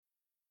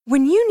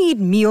When you need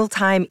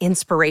mealtime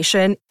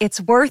inspiration,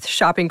 it's worth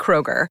shopping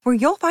Kroger, where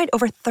you'll find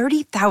over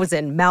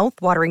 30,000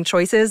 mouth-watering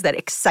choices that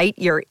excite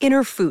your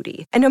inner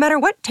foodie. And no matter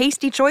what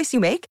tasty choice you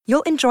make,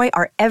 you'll enjoy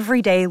our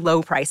everyday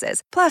low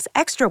prices, plus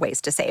extra ways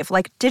to save,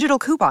 like digital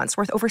coupons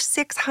worth over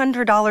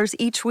 $600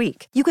 each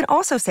week. You can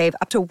also save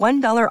up to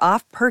 $1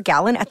 off per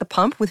gallon at the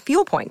pump with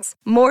fuel points.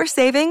 More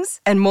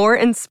savings and more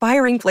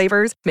inspiring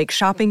flavors make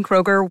shopping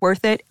Kroger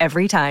worth it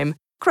every time.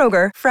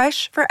 Kroger,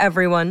 fresh for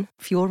everyone.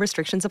 Fuel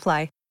restrictions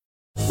apply.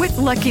 With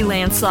Lucky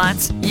Land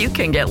Slots, you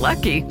can get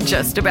lucky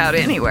just about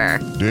anywhere.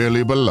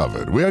 Dearly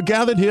beloved, we are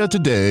gathered here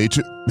today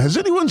to... Has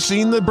anyone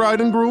seen the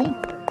bride and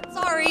groom?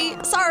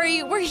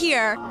 Sorry, we're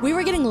here. We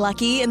were getting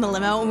lucky in the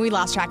limo and we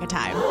lost track of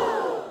time.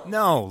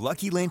 No,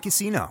 Lucky Land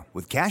Casino,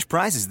 with cash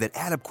prizes that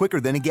add up quicker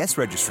than a guest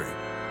registry.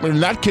 In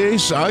that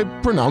case, I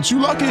pronounce you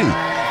lucky.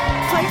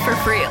 Play for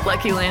free at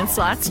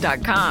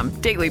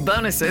LuckyLandSlots.com. Daily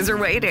bonuses are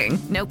waiting.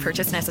 No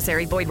purchase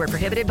necessary. Void where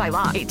prohibited by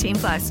law.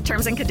 18+.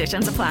 Terms and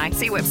conditions apply.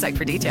 See website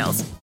for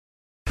details.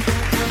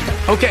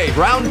 Okay,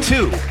 round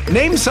two.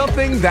 Name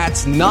something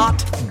that's not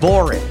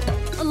boring.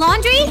 A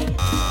laundry?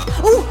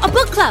 Ooh, a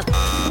book club.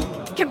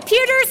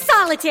 Computer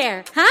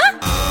solitaire, huh?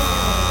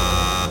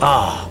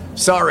 Ah,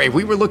 sorry.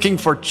 We were looking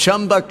for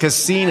Chumba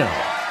Casino.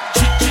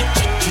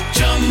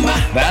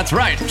 That's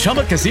right.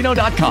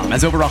 ChumbaCasino.com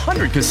has over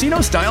 100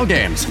 casino-style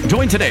games.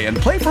 Join today and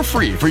play for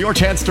free for your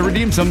chance to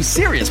redeem some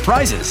serious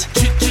prizes.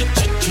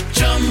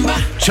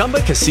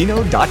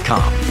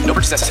 ChumbaCasino.com. No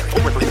purchase necessary.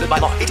 Void where prohibited by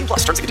law.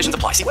 18+. Terms and conditions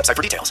apply. See website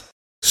for details.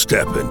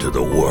 Step into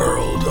the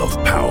world of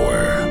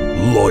power,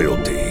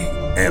 loyalty,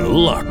 and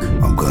luck.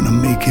 I'm gonna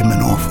make him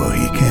an offer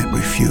he can't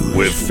refuse.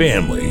 With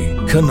family,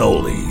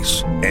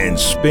 cannolis, and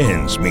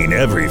spins mean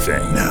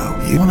everything. Now,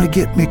 you wanna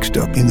get mixed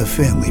up in the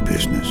family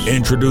business.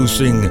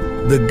 Introducing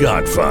The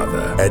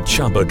Godfather at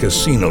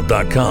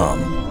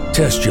ChumbaCasino.com.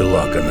 Test your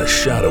luck in the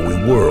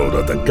shadowy world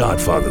of The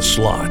Godfather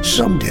slot.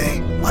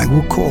 Someday, I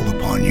will call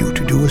upon you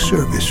to do a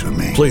service for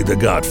me. Play The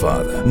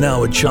Godfather,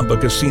 now at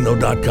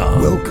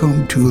ChumbaCasino.com.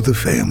 Welcome to the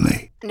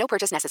family. No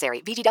purchase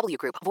necessary. VGW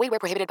Group. Void where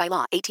prohibited by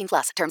law.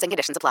 18+. Terms and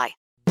conditions apply.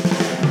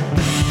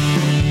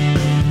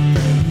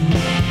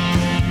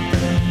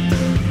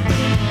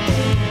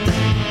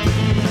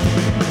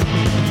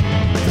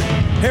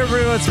 Hey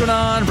everybody, what's going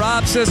on?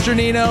 Rob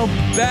Cesternino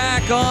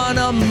back on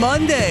a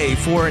Monday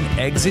for an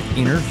exit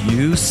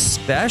interview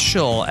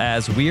special,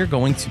 as we are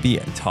going to be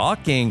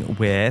talking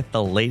with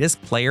the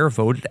latest player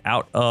voted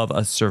out of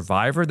a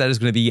Survivor. That is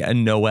going to be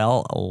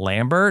Noelle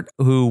Lambert,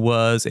 who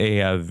was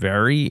a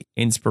very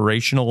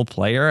inspirational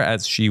player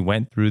as she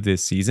went through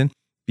this season,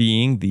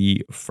 being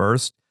the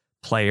first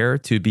player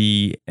to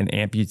be an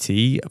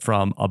amputee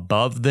from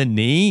above the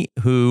knee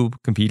who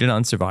competed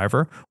on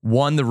Survivor,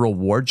 won the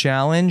reward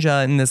challenge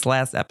in this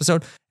last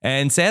episode,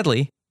 and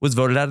sadly was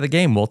voted out of the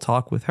game. We'll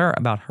talk with her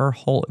about her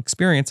whole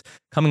experience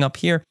coming up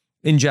here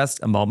in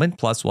just a moment.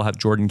 Plus, we'll have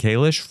Jordan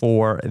Kalish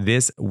for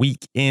this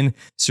week in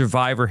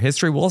Survivor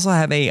history. We'll also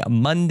have a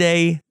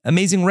Monday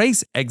Amazing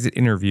Race exit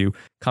interview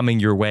coming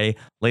your way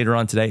later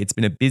on today. It's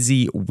been a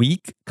busy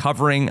week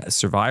covering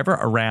Survivor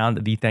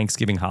around the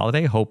Thanksgiving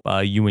holiday. Hope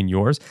you and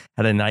yours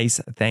had a nice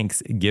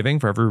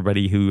Thanksgiving. For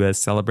everybody who has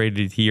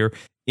celebrated here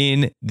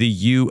in the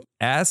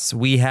U.S.,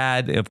 we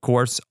had, of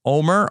course,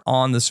 Omer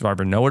on the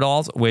Survivor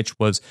Know-It-Alls, which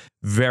was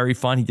very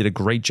fun. He did a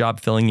great job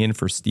filling in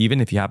for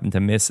Steven. If you happen to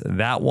miss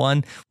that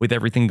one with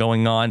everything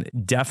going on,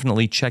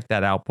 definitely check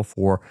that out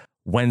before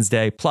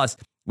Wednesday. Plus,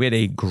 we had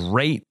a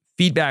great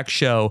feedback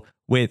show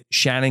with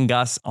Shannon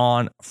Gus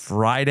on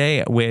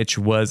Friday, which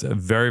was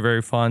very,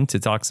 very fun to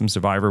talk some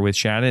Survivor with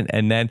Shannon.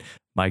 And then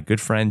my good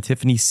friend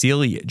Tiffany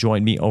Seeley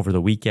joined me over the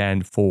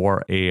weekend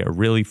for a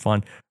really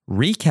fun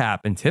recap.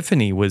 And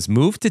Tiffany was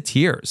moved to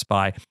tears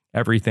by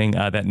everything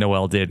that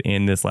Noelle did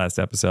in this last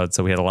episode.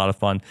 So we had a lot of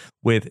fun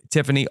with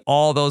Tiffany.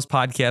 All those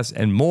podcasts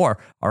and more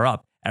are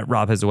up at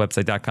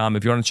robhasawebsite.com.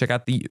 If you want to check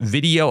out the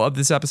video of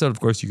this episode, of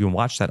course, you can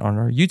watch that on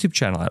our YouTube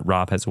channel at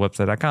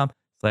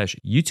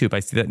robhasawebsite.com/YouTube. I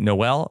see that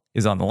Noelle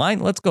is on the line.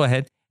 Let's go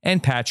ahead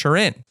and patch her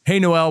in. Hey,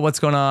 Noelle, what's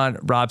going on?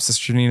 Rob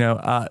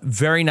Cesternino.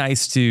 Very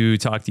nice to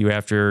talk to you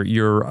after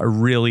your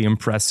really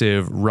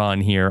impressive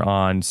run here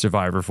on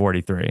Survivor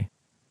 43.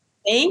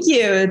 Thank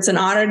you. It's an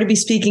honor to be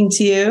speaking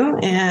to you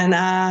and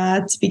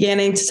to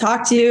beginning to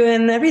talk to you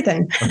and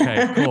everything.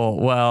 Okay, cool.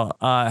 Well,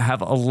 I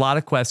have a lot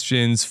of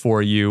questions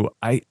for you.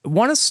 I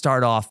want to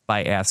start off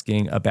by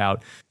asking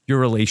about your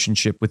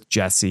relationship with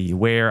Jesse,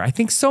 where I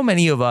think so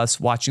many of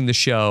us watching the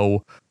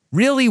show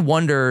really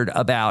wondered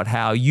about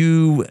how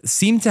you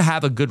seem to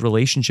have a good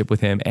relationship with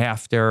him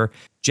after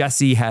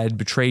Jesse had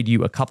betrayed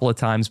you a couple of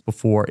times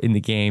before in the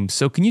game.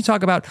 So can you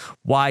talk about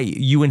why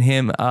you and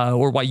him,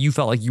 or why you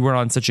felt like you were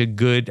on such a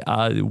good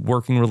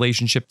working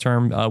relationship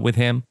term with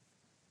him?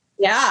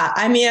 Yeah,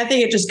 I mean, I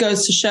think it just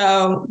goes to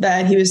show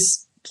that he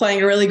was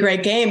playing a really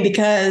great game,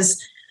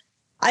 because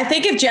I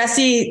think if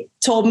Jesse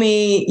told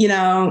me,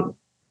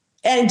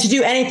 and to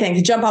do anything,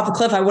 to jump off a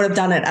cliff, I would have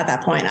done it at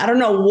that point. I don't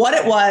know what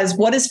it was,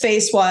 what his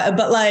face was,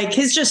 but like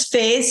his just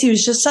face, he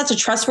was just such a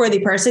trustworthy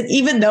person,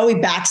 even though he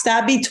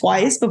backstabbed me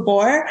twice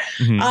before.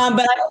 But I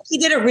think he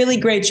did a really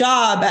great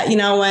job at,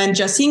 when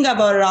Justine got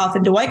voted off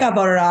and Dwight got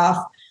voted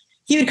off,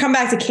 he would come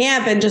back to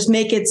camp and just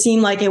make it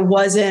seem like it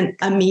wasn't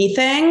a me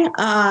thing.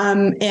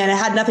 And it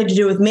had nothing to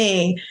do with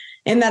me,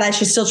 and that I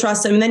should still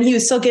trust him. And then he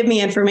would still give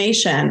me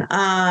information.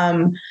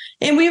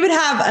 And we would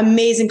have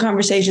amazing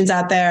conversations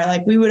out there.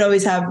 Like we would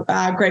always have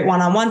great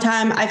one-on-one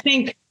time. I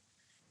think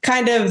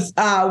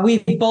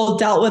we've both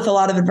dealt with a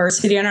lot of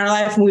adversity in our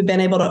life, and we've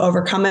been able to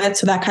overcome it.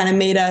 So that kind of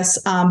made us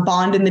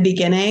bond in the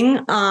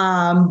beginning.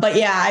 But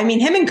yeah, I mean,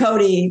 him and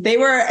Cody, they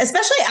were,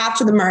 especially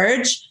after the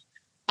merge,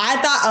 I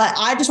thought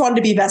I just wanted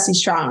to be Vessi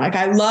strong.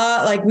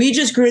 We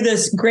just grew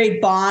this great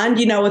bond,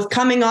 with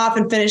coming off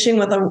and finishing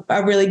with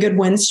a really good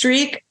win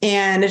streak.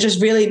 And it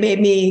just really made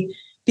me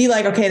be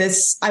like, okay,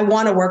 I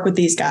want to work with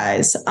these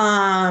guys.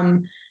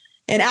 And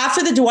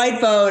after the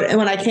Dwight vote, and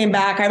when I came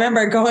back, I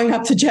remember going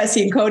up to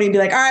Jesse and Cody and be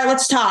like, all right,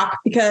 let's talk,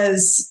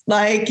 because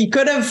like you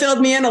could have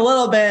filled me in a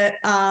little bit.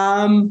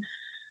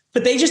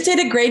 But they just did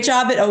a great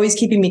job at always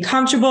keeping me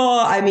comfortable.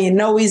 I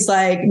mean, always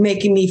like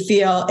making me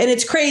feel, and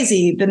it's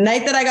crazy. The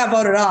night that I got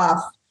voted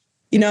off,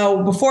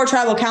 before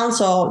tribal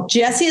council,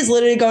 Jesse is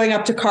literally going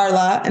up to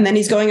Carla, and then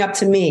he's going up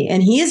to me,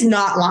 and he is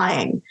not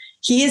lying.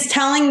 He is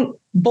telling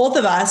both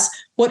of us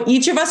what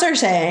each of us are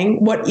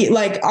saying,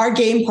 our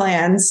game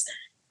plans,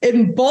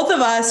 and both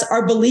of us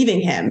are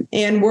believing him.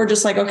 And we're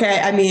just like,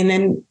 okay, I mean,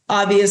 and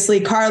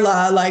obviously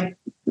Carla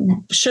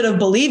should have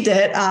believed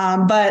it.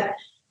 But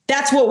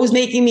that's what was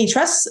making me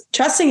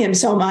trusting him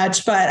so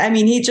much. But I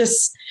mean,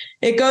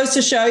 it goes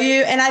to show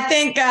you. And I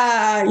think,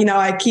 I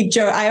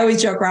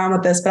always joke around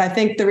with this, but I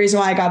think the reason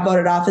why I got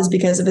voted off is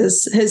because of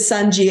his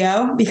son,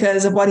 Gio,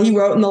 because of what he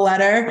wrote in the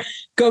letter,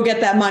 go get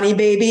that money,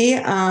 baby.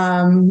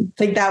 I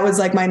think that was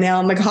like my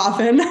nail in the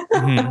coffin.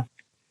 Mm-hmm.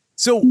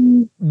 So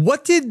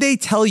what did they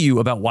tell you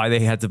about why they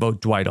had to vote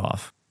Dwight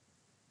off?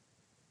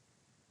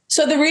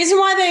 So the reason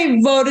why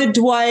they voted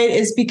Dwight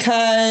is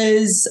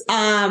because,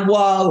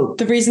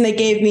 the reason they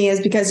gave me is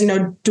because,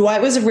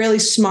 Dwight was a really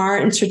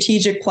smart and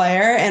strategic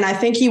player. And I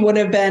think he would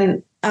have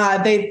been,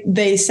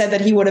 they said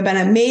that he would have been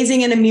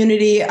amazing in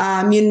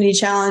immunity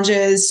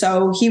challenges.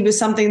 So he was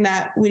something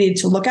that we needed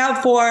to look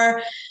out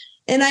for.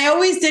 And I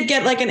always did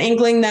get like an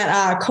inkling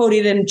that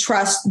Cody didn't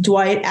trust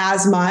Dwight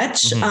as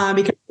much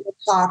because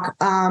talk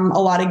a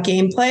lot of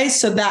gameplay,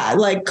 so that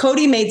like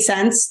Cody made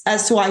sense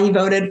as to why he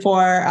voted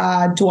for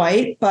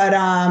Dwight. But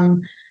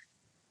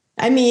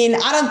I mean,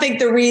 I don't think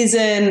the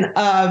reason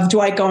of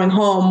Dwight going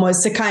home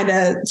was to kind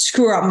of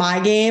screw up my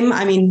game.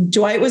 I mean,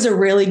 Dwight was a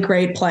really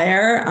great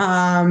player,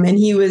 and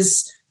he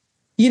was,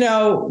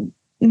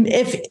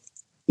 if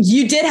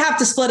you did have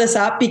to split us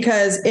up,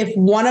 because if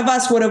one of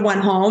us would have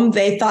went home,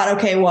 they thought,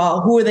 okay, well,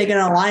 who are they going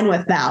to align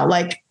with now?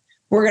 Like,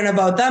 we're going to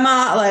vote them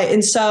out.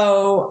 And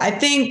so I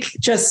think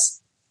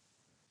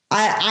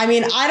I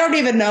mean, I don't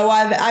even know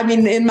why. I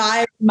mean, in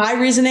my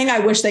reasoning, I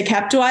wish they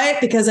kept Dwight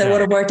because it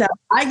would have worked out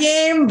my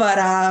game. But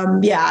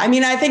yeah, I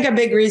mean, I think a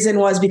big reason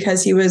was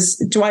because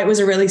Dwight is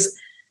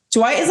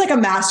like a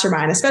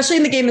mastermind, especially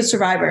in the game of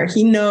Survivor.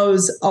 He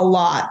knows a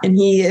lot, and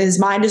his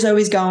mind is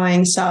always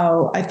going.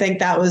 So I think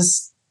that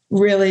was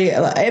really,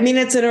 I mean,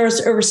 it's in a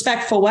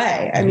respectful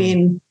way. I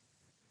mean,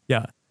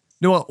 yeah.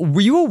 Noah, were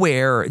you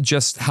aware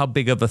just how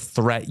big of a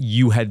threat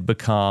you had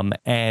become,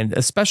 and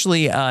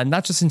especially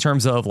not just in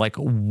terms of like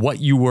what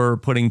you were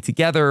putting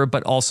together,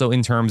 but also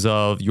in terms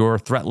of your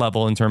threat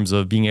level, in terms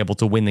of being able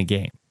to win the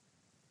game?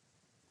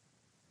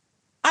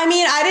 I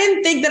mean, I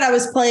didn't think that I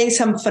was playing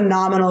some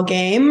phenomenal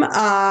game.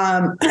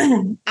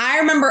 I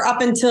remember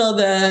up until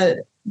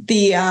the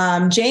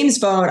James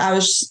vote, I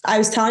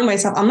was telling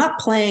myself, I'm not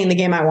playing the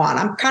game I want.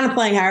 I'm kind of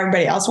playing how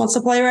everybody else wants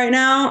to play right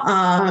now.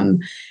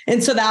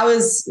 And so that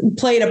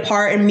played a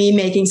part in me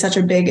making such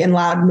a big and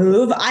loud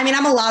move. I mean,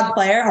 I'm a loud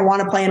player. I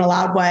want to play in a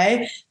loud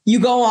way. You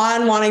go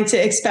on wanting to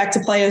expect to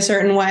play a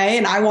certain way.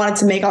 And I wanted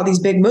to make all these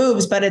big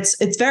moves, but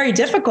it's very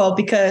difficult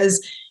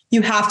because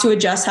you have to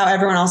adjust how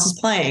everyone else is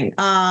playing.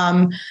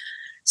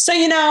 So,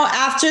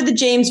 after the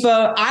James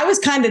vote, I was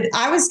kind of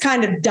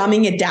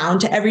dumbing it down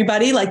to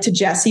everybody, like to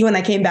Jesse when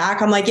I came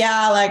back. I'm like,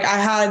 yeah, like I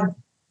had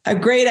a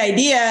great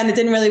idea and it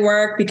didn't really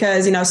work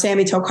because,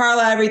 Sammy told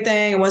Carla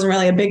everything. It wasn't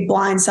really a big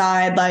blind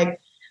side.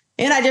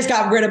 And I just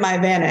got rid of my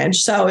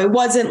advantage. So it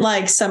wasn't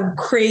like some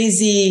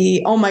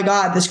crazy, oh my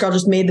God, this girl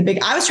just made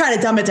I was trying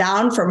to dumb it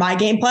down for my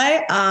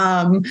gameplay.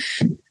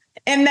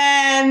 And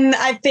then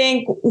I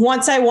think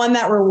once I won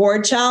that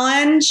reward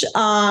challenge,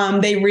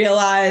 they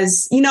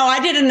realized, I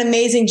did an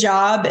amazing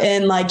job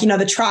in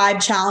the tribe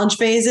challenge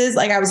phases.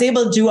 Like I was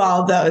able to do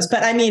all of those.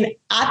 But I mean,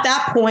 at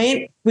that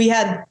point, we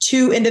had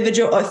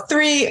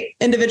 3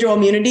 individual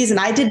immunities and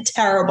I did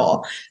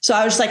terrible. So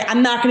I was just like,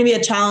 I'm not going to be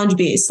a challenge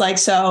beast.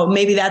 So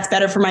maybe that's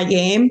better for my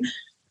game.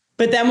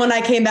 But then when I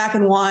came back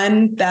and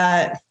won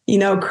that,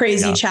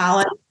 crazy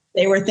challenge,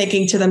 they were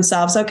thinking to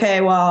themselves,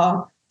 okay,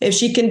 well, if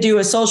she can do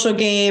a social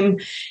game.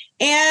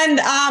 And,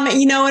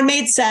 it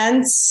made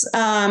sense,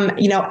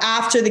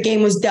 after the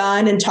game was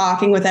done and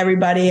talking with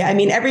everybody. I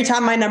mean, every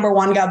time my number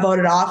one got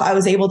voted off, I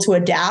was able to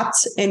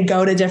adapt and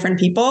go to different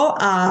people.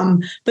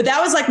 But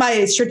that was like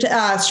my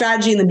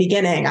strategy in the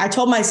beginning. I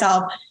told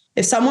myself,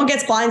 if someone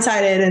gets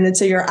blindsided and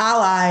it's your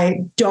ally,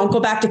 don't go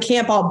back to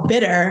camp all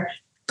bitter.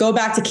 Go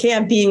back to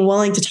camp being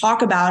willing to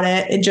talk about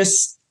it, and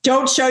just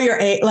don't show your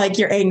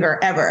anger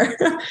ever.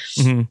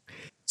 Mm-hmm.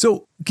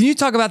 So can you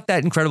talk about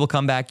that incredible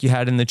comeback you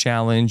had in the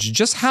challenge?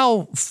 Just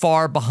how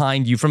far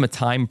behind you from a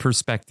time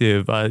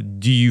perspective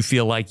do you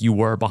feel like you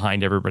were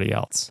behind everybody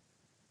else?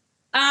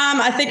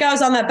 I think I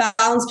was on that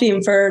balance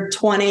beam for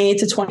 20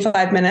 to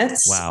 25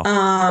 minutes.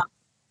 Wow.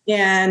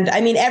 And I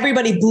mean,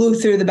 everybody blew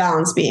through the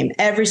balance beam,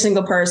 every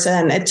single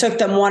person. It took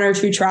them 1 or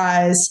 2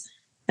 tries.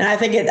 And I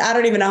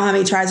don't even know how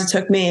many tries it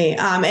took me.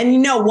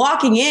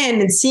 Walking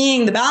in and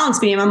seeing the balance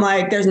beam, I'm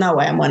like, there's no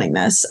way I'm winning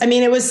this. I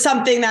mean, it was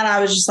something that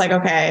I was just like,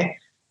 okay,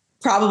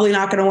 probably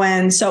not going to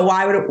win. So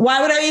why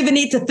would I even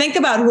need to think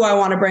about who I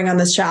want to bring on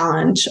this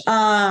challenge?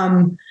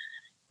 The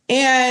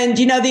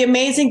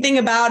amazing thing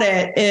about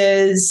it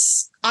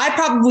is I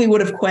probably would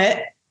have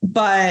quit,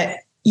 but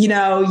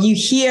you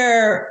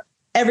hear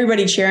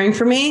everybody cheering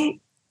for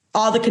me,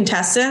 all the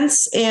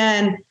contestants,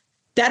 and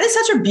that is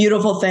such a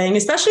beautiful thing,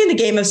 especially in the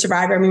game of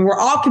Survivor. I mean, we're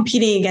all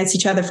competing against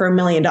each other for $1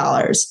 million.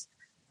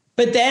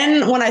 But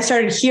then when I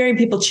started hearing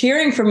people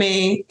cheering for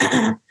me,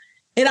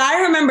 and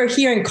I remember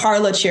hearing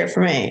Carla cheer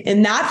for me,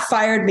 and that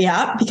fired me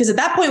up, because at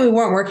that point we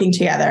weren't working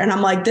together. And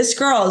I'm like, this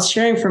girl is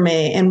cheering for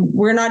me and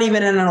we're not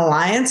even in an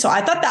alliance. So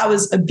I thought that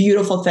was a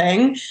beautiful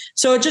thing.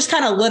 So it just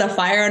kind of lit a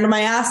fire under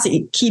my ass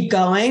to keep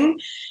going.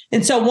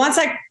 And so once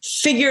I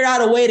figured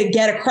out a way to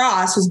get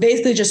across, was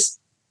basically just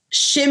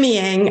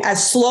shimmying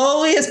as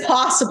slowly as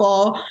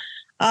possible.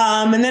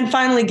 And then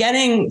finally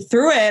getting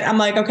through it, I'm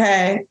like,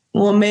 okay,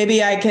 well,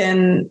 maybe I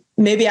can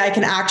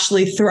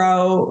actually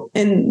throw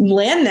and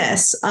land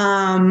this.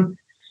 And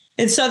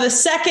so the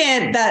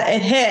second that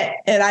it hit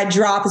and I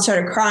dropped and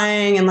started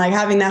crying and like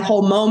having that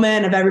whole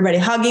moment of everybody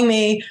hugging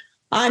me,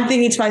 I'm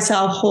thinking to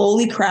myself,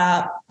 holy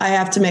crap, I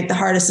have to make the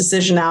hardest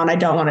decision now and I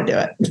don't want to do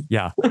it.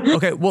 Yeah.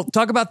 Okay. Well,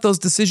 talk about those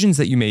decisions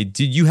that you made.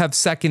 Did you have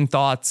second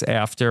thoughts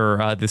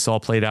after this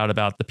all played out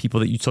about the people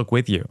that you took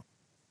with you?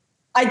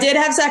 I did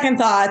have second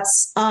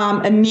thoughts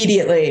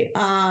immediately.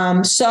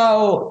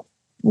 So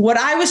what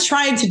I was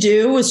trying to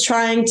do was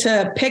trying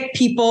to pick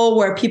people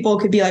where people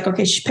could be like,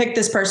 okay, she picked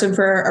this person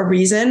for a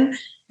reason.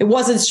 It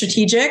wasn't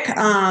strategic.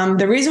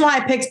 The reason why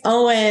I picked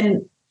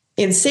Owen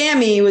and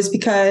Sammy was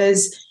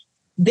because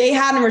they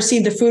hadn't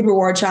received the food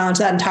reward challenge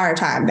that entire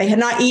time. They had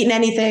not eaten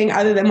anything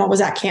other than what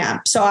was at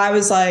camp. So I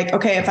was like,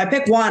 okay, if I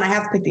pick one, I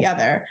have to pick the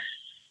other.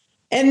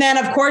 And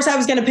then, of course, I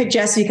was going to pick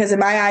Jesse because in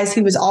my eyes,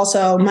 he was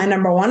also my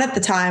number one at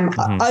the time,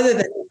 other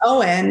than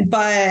Owen.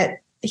 But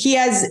he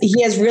has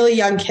really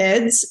young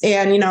kids.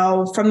 And,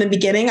 from the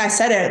beginning, I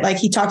said it, like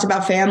he talked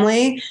about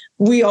family.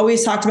 We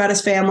always talked about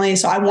his family.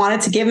 So I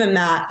wanted to give him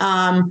that.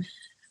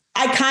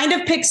 I kind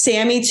of picked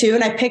Sammy, too.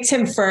 And I picked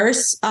him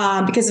first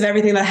because of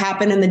everything that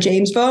happened in the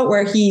James vote,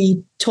 where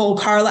he told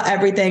Carla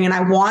everything. And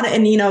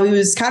he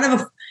was kind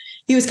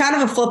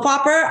of a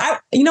flip-flopper.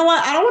 You know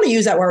what? I don't want to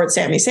use that word with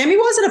Sammy. Sammy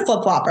wasn't a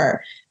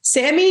flip-flopper.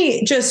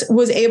 Sammy just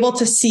was able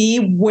to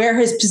see where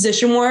his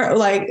position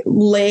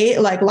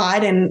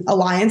lied in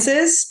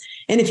alliances.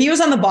 And if he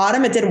was on the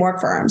bottom, it didn't work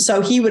for him.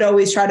 So he would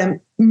always try to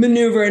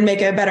maneuver and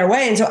make it a better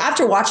way. And so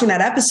after watching that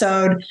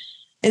episode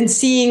and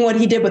seeing what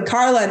he did with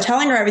Carla and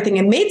telling her everything,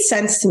 it made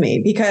sense to me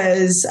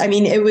because,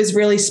 it was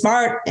really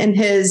smart in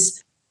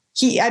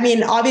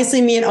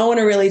obviously me and Owen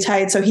are really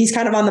tight. So he's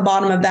kind of on the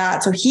bottom of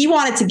that. So he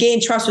wanted to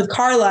gain trust with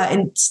Carla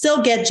and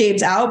still get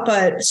James out,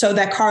 but so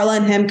that Carla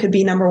and him could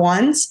be number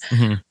ones.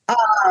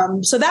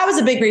 Mm-hmm. So that was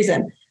a big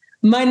reason.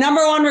 My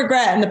number one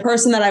regret and the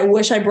person that I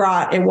wish I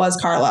brought, it was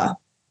Carla,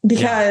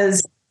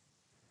 because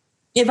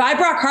if I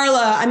brought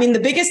Carla, the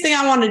biggest thing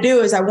I wanted to do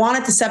is I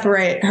wanted to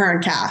separate her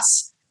and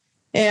Cass.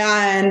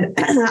 And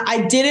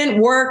I didn't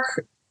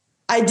work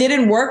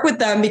with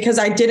them because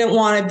I didn't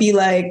want to be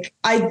like,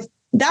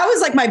 that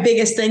was like my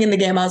biggest thing in the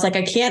game. I was like,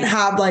 I can't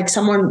have like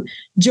someone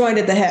joined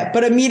at the hip.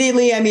 But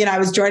immediately, I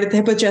was joined at the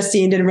hip with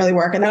Justine, didn't really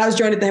work. And then I was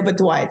joined at the hip with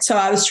Dwight. So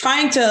I was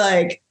trying to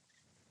like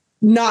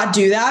not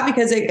do that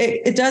because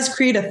it does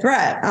create a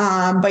threat.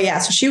 But yeah,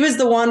 so she was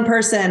the one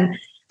person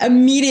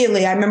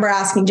immediately. I remember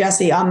asking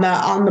Jesse on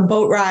the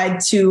boat ride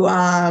to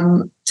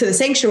the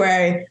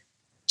sanctuary,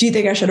 do you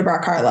think I should have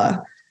brought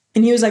Carla?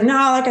 And he was like, no,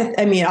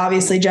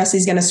 obviously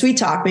Jesse's going to sweet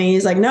talk me.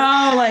 He's like, no,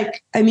 I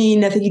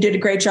think you did a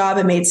great job.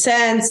 It made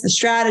sense. The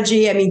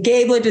strategy.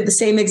 Gabler did the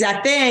same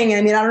exact thing.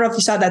 I don't know if you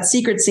saw that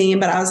secret scene,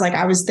 but I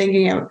was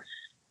thinking I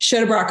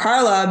should have brought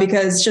Carla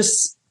because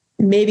just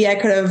maybe I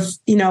could have,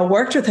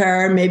 worked with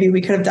her and maybe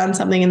we could have done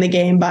something in the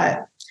game.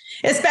 But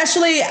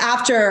especially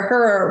after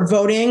her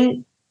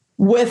voting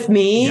with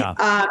me in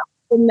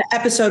the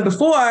episode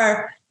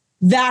before,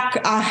 that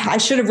I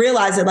should have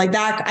realized it like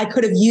that. I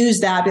could have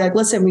used that. Be like,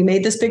 listen, we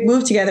made this big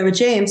move together with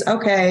James.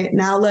 Okay,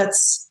 now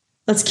let's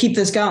keep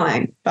this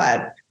going.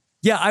 But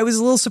Yeah, I was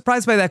a little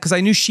surprised by that because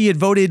I knew she had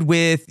voted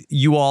with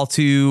you all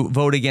to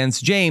vote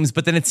against James,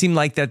 but then it seemed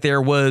like that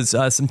there was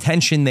some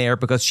tension there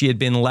because she had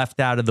been left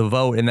out of the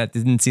vote, and that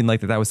didn't seem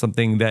like that was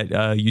something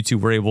that you two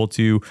were able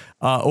to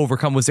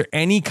overcome. Was there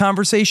any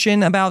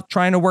conversation about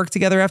trying to work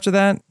together after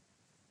that?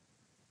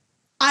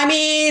 I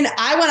mean,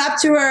 I went up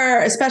to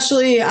her,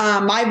 especially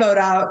my vote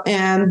out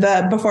and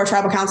before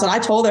tribal council. And I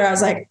told her, I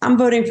was like, I'm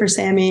voting for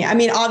Sammy. I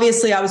mean,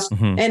 obviously I was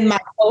in my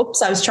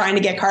hopes. I was trying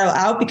to get Carla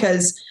out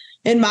because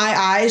in my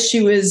eyes,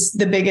 she was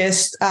the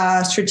biggest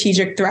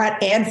strategic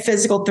threat and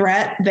physical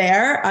threat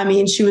there. I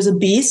mean, she was a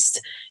beast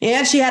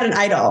and she had an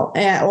idol,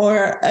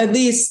 or at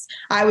least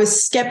I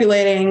was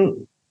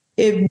speculating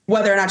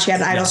whether or not she had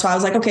an idol. So I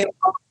was like, okay,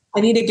 well, I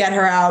need to get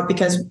her out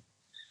because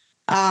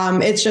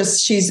it's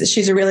just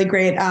she's a really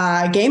great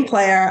game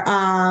player.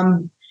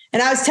 And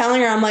I was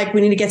telling her, I'm like,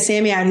 we need to get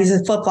Sammy out. He's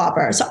a flip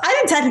flopper. So I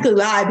didn't technically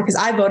lie because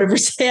I voted for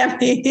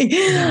Sammy,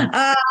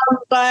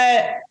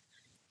 but.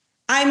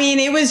 I mean,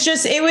 it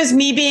was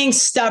me being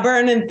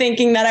stubborn and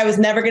thinking that I was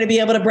never going to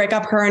be able to break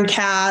up her and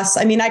Cass.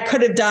 I mean, I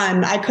could have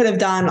done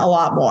a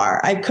lot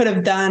more. I could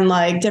have done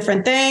like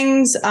different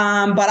things.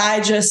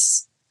 But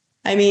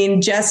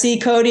Jesse,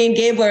 Cody, and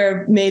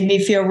Gabler made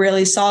me feel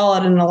really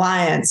solid in an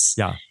alliance.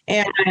 Yeah.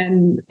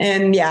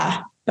 And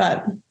yeah,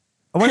 but.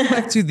 I want to go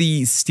back to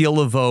the steal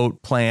a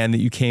vote plan that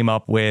you came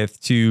up with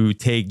to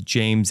take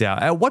James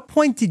out. At what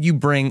point did you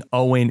bring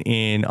Owen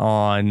in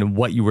on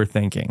what you were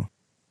thinking?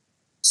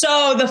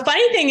 So the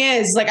funny thing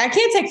is, like, I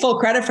can't take full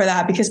credit for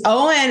that because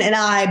Owen and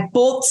I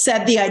both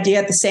said the idea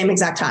at the same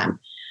exact time.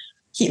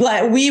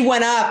 We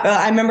went up.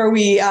 I remember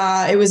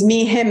it was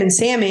me, him, and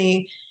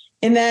Sammy.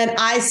 And then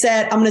I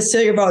said, I'm going to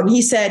steal your vote. And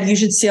he said, you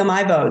should steal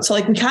my vote. So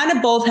like we kind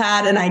of both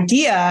had an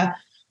idea.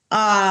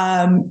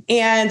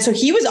 And so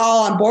he was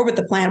all on board with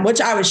the plan,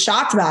 which I was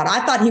shocked about.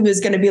 I thought he was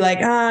going to be like,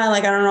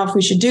 I don't know if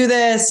we should do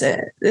this.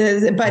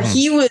 But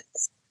he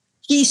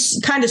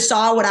kind of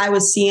saw what I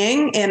was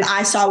seeing and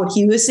I saw what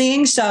he was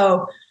seeing.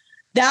 So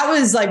that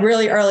was like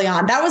really early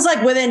on. That was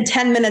like within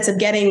 10 minutes of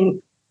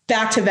getting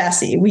back to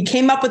Vessi. We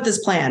came up with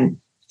this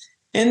plan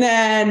and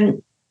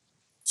then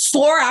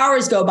 4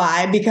 hours go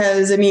by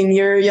because I mean,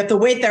 you have to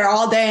wait there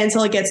all day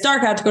until it gets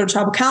dark. I have to go to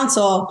tribal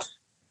council.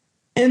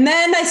 And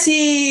then I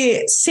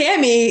see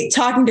Sammy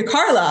talking to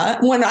Carla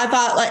when I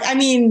thought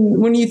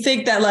when you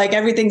think that like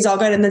everything's all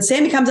good. And then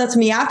Sammy comes up to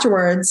me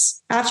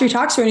afterwards, after he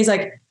talks to her and he's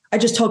like, I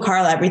just told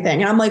Carla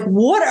everything. And I'm like,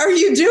 what are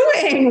you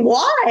doing?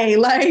 Why?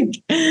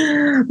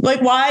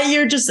 Like why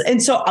you're just,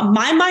 and so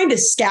my mind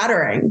is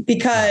scattering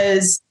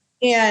because,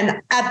 and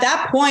at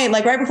that point,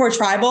 like right before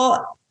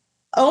tribal,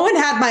 Owen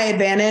had my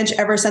advantage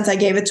ever since I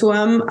gave it to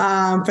him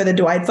for the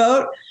Dwight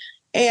vote.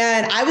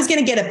 And I was going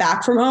to get it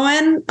back from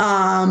Owen.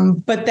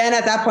 But then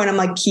at that point, I'm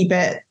like, keep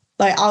it.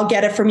 Like, I'll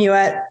get it from you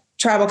at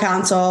tribal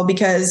council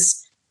because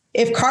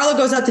if Carla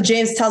goes out to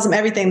James, tells him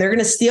everything, they're going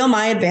to steal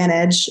my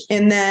advantage.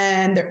 And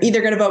then they're either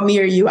going to vote me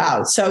or you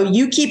out. So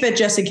you keep it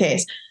just in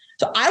case.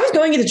 So I was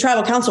going into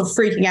tribal council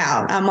freaking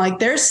out. I'm like,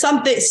 there's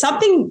something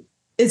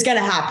is going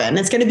to happen.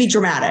 It's going to be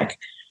dramatic.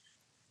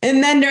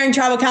 And then during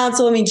tribal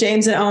council, I mean,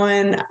 James and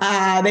Owen,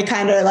 they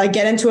kind of like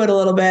get into it a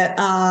little bit.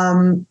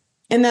 And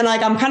then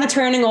like, I'm kind of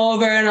turning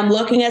over and I'm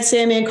looking at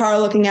Sammy and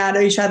Carla looking at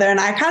each other. And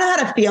I kind of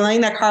had a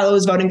feeling that Carla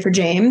was voting for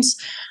James.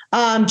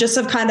 Just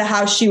of kind of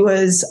how she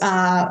was,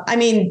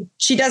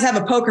 she does have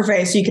a poker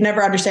face, so you can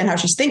never understand how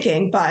she's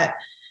thinking, but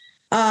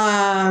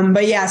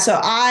yeah, so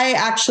I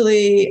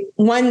actually,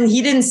 when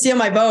he didn't steal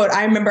my vote,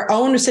 I remember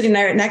Owen was sitting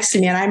there next to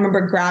me and I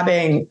remember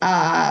grabbing,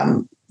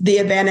 the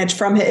advantage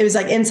from him. It was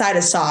like inside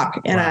his sock.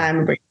 And wow. I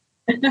remember.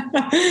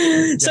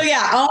 So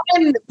yeah,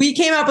 Owen, we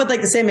came up with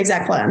like the same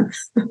exact plan.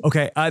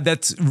 Okay.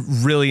 That's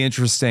really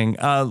interesting.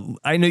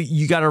 I know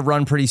you got to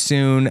run pretty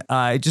soon.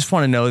 I just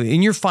want to know,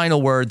 in your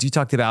final words, you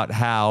talked about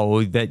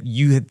how that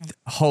you had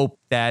hoped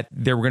that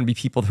there were going to be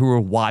people who were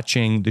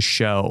watching the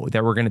show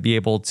that were going to be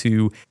able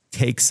to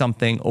take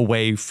something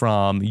away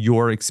from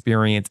your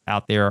experience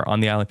out there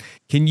on the island.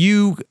 Can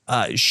you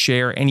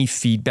share any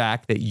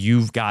feedback that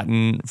you've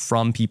gotten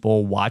from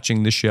people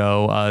watching the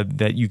show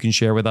that you can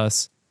share with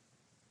us?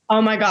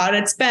 Oh my God,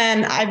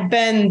 I've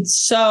been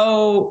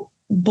so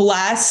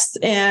blessed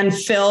and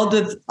filled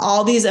with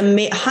all these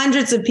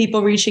hundreds of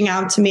people reaching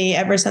out to me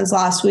ever since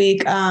last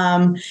week.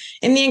 And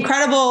the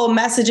incredible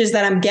messages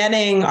that I'm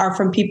getting are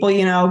from people,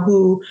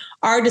 who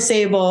are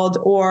disabled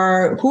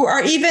or who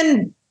are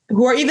even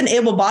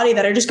able-bodied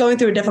that are just going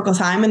through a difficult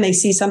time and they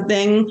see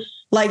something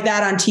like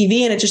that on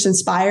TV and it just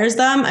inspires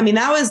them. I mean,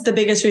 that was the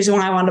biggest reason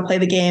why I wanted to play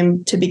the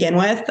game to begin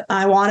with.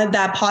 I wanted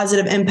that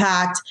positive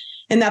impact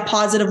and that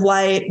positive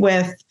light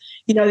with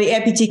the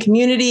amputee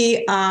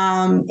community.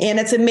 And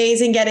it's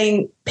amazing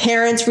getting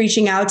parents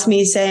reaching out to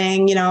me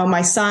saying,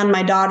 my son,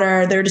 my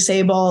daughter, they're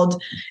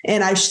disabled.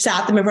 And I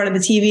sat them in front of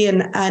the TV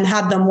and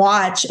had them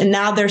watch. And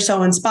now they're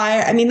so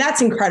inspired. I mean,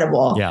 that's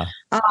incredible. Yeah.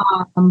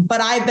 But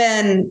I've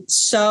been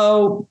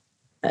so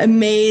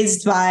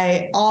amazed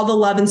by all the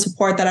love and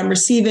support that I'm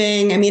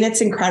receiving. I mean,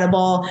 it's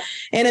incredible.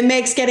 And it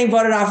makes getting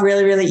voted off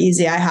really, really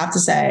easy, I have to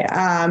say.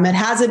 It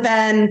hasn't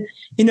been,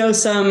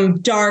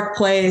 some dark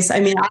place. I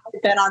mean,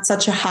 I've been on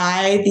such a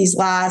high these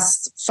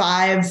last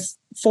 4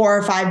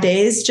 or 5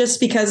 days just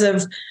because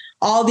of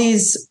all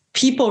these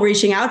people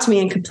reaching out to me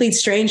and complete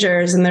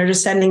strangers, and they're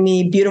just sending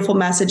me beautiful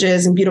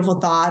messages and beautiful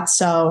thoughts.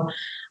 So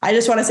I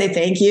just want to say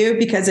thank you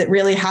because it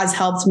really has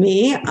helped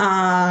me.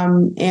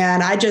 And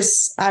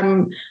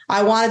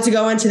I wanted to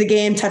go into the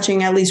game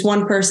touching at least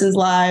one person's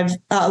life.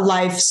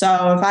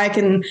 So if I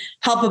can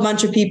help a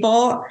bunch of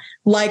people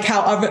like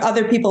how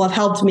other people have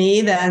helped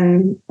me,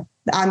 then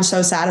I'm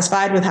so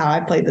satisfied with how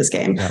I played this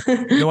game. Yeah.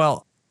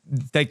 Noelle,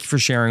 thank you for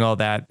sharing all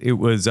that. It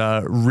was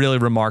really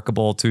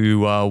remarkable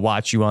to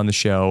watch you on the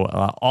show.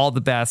 All the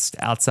best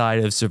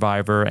outside of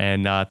Survivor.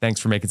 And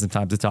thanks for making some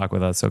time to talk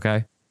with us.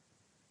 Okay.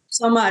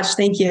 So much.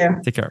 Thank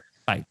you. Take care.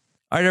 Bye.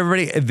 All right,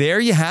 everybody.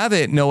 There you have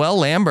it. Noelle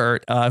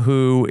Lambert,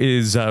 who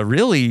is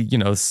really,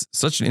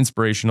 such an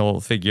inspirational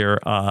figure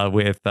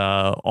with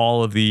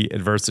all of the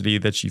adversity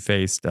that she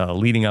faced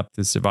leading up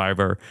to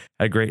Survivor.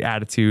 Had a great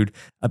attitude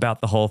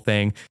about the whole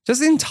thing.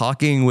 Just in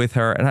talking with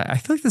her, and I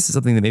feel like this is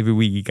something that maybe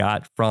we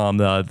got from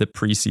the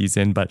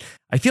preseason, but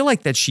I feel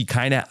like that she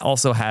kind of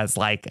also has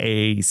like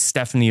a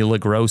Stephanie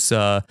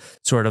LaGrossa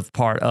sort of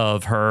part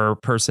of her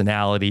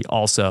personality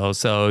also.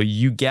 So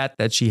you get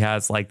that she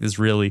has like this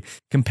really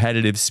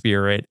competitive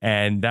spirit.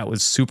 And that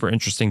was super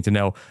interesting to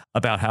know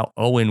about how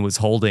Owen was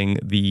holding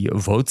the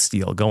vote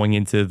steal going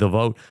into the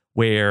vote,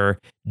 where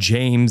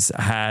James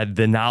had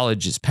the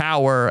knowledge is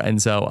power.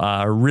 And so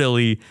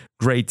really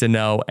great to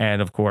know.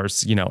 And of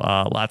course,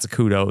 lots of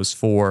kudos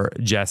for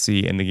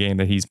Jesse in the game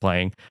that he's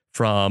playing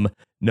from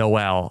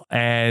Noelle.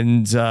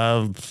 And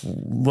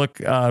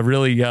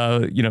really,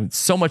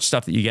 so much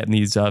stuff that you get in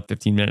these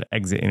 15-minute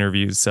exit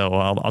interviews. So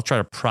I'll try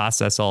to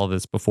process all of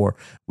this before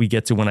we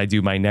get to when I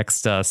do my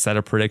next set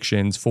of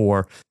predictions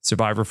for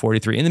Survivor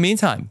 43. In the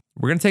meantime,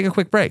 we're going to take a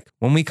quick break.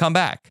 When we come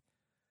back,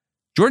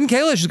 Jordan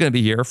Kalish is going to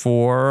be here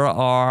for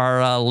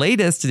our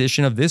latest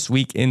edition of This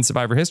Week in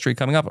Survivor History,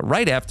 coming up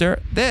right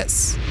after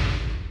this.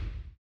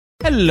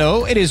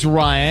 Hello, it is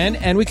Ryan,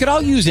 and we could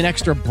all use an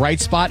extra bright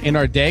spot in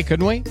our day,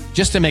 couldn't we?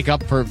 Just to make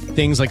up for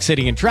things like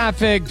sitting in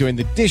traffic, doing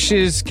the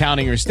dishes,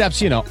 counting your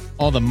steps,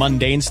 all the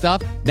mundane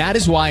stuff. That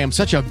is why I'm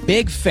such a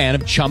big fan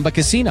of Chumba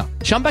Casino.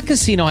 Chumba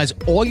Casino has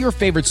all your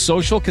favorite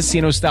social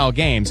casino-style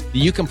games that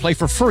you can play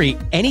for free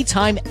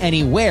anytime,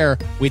 anywhere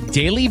with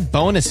daily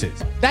bonuses.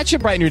 That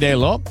should brighten your day a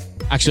little.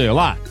 Actually, a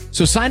lot.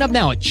 So sign up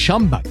now at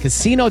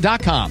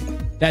ChumbaCasino.com.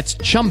 That's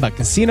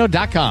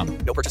ChumbaCasino.com.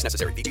 No purchase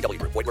necessary. VGW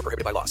Group. Void where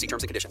prohibited by law. See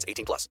terms and conditions.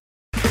 18+.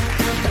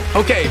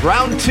 Okay,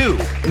 round two.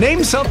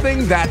 Name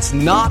something that's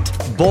not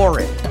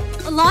boring.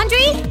 A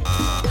laundry?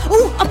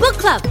 Ooh, a book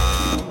club.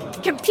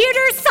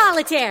 Computer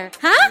solitaire,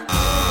 huh?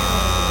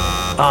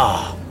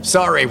 Ah,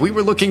 sorry. We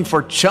were looking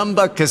for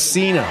Chumba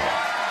Casino.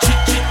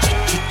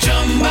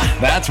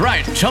 That's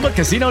right.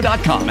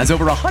 ChumbaCasino.com has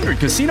over 100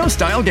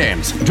 casino-style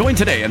games. Join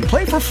today and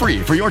play for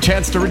free for your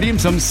chance to redeem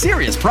some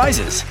serious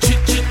prizes.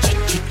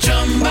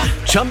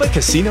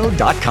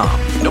 ChumbaCasino.com.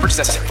 No purchase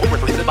necessary. Void where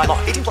prohibited by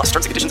law. 18+. Terms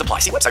and conditions apply.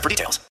 See website for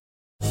details.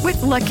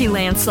 With Lucky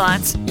Land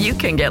Slots, you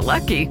can get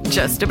lucky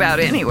just about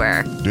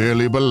anywhere.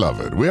 Dearly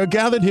beloved, we are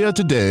gathered here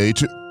today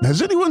to...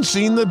 Has anyone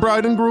seen the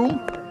bride and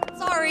groom?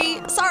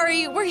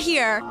 Sorry, we're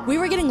here. We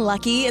were getting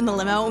lucky in the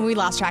limo and we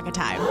lost track of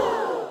time.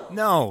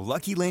 No,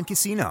 Lucky Land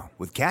Casino,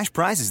 with cash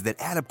prizes that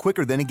add up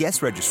quicker than a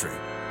guest registry.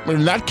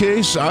 In that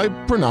case, I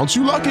pronounce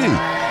you lucky.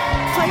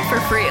 Play for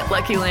free at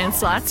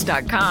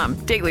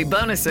LuckyLandSlots.com. Daily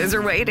bonuses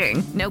are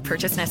waiting. No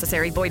purchase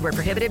necessary. Void where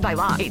prohibited by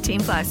law.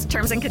 18+.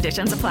 Terms and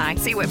conditions apply.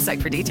 See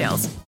website for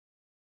details.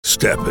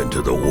 Step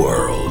into the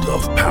world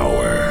of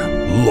power,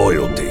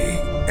 loyalty,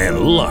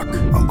 and luck.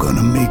 I'm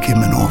gonna make him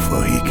an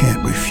offer he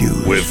can't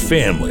refuse. With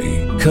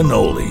family,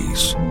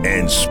 cannolis,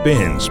 and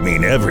spins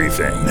mean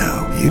everything.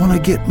 Now, you wanna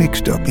get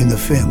mixed up in the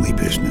family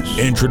business.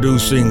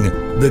 Introducing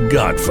The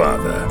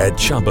Godfather at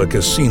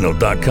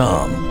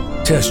ChumbaCasino.com.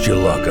 Test your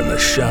luck in the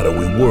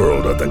shadowy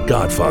world of The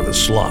Godfather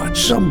slot.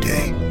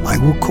 Someday, I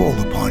will call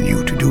upon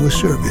you to do a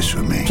service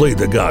for me. Play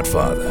The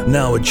Godfather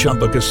now at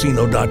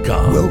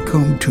ChumbaCasino.com.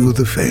 Welcome to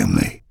the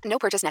family. No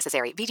purchase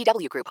necessary.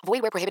 VGW Group.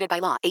 Void where prohibited by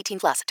law.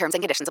 18+. Terms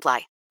and conditions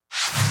apply.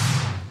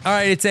 All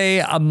right, it's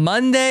a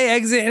Monday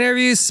exit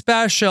interview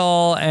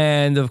special.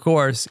 And of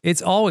course,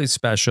 it's always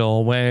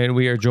special when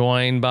we are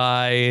joined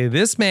by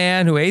this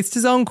man who aced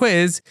his own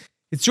quiz.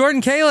 It's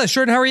Jordan Kalish.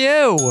 Jordan, how are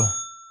you?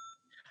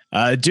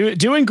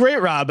 Doing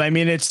great, Rob. I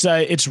mean, it's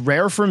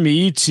rare for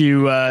me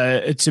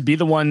to be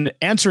the one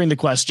answering the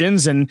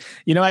questions, and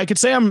I could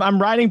say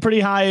I'm riding pretty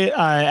high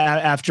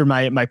after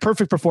my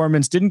perfect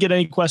performance. Didn't get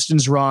any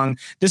questions wrong.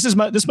 This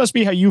must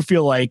be how you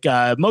feel like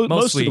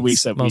most of the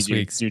weeks that we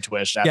do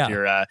Twitch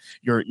after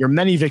your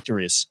many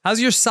victories. How's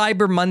your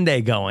Cyber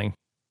Monday going?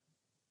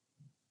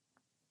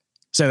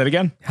 Say that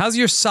again. How's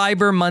your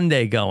Cyber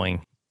Monday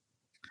going?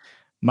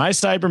 My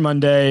Cyber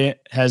Monday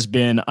has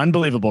been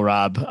unbelievable,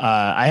 Rob.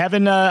 I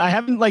haven't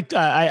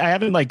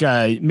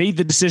made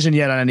the decision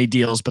yet on any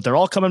deals, but they're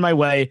all coming my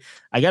way.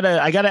 I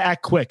gotta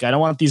act quick. I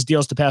don't want these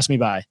deals to pass me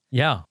by.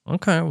 Yeah.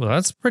 Okay. Well,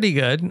 that's pretty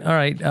good. All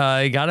right.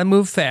 You got to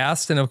move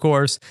fast. And of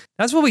course,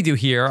 that's what we do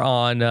here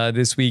on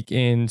This Week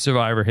in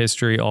Survivor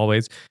History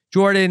always.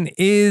 Jordan,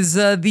 is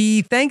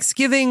the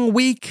Thanksgiving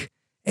week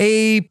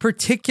a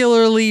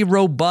particularly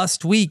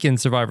robust week in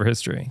Survivor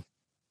history?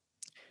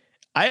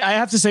 I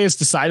have to say it's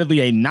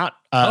decidedly a not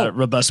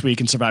robust week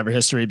in Survivor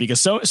history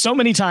because so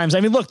many times. I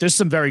mean, look, there's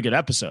some very good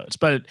episodes,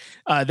 but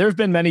there have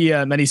been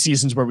many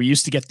seasons where we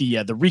used to get the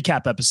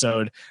recap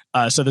episode.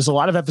 So there's a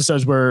lot of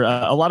episodes where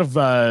a lot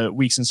of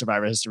weeks in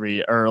Survivor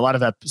history, or a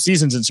lot of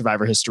seasons in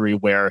Survivor history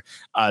where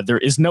there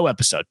is no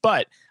episode.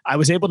 But I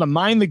was able to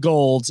mine the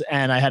gold,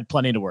 and I had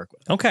plenty to work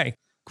with. Okay,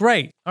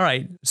 great. All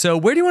right. So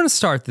where do you want to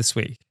start this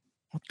week?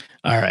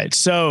 All right.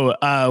 So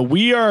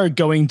we are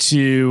going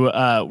to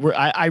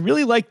I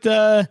really like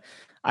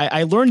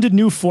I learned a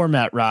new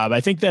format, Rob. I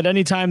think that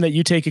anytime that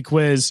you take a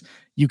quiz,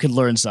 you can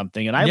learn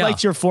something. And I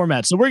liked your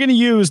format. So we're going to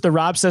use the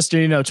Rob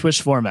Cesternino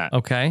Twitch format.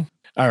 Okay.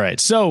 All right.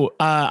 So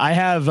I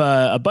have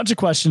a bunch of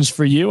questions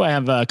for you. I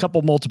have a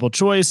couple multiple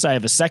choice. I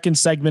have a second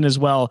segment as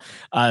well.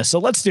 So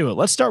let's do it.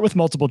 Let's start with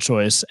multiple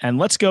choice, and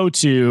let's go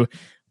to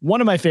one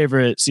of my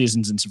favorite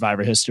seasons in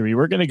Survivor history.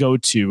 We're going to go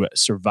to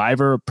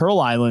Survivor Pearl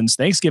Islands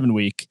Thanksgiving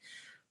week.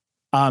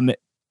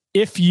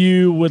 If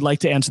you would like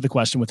to answer the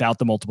question without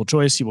the multiple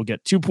choice, you will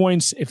get 2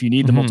 points. If you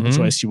need the multiple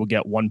choice, you will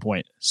get 1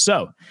 point.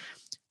 So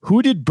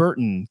who did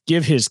Burton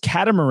give his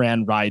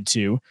catamaran ride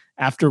to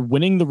after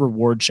winning the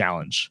reward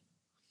challenge?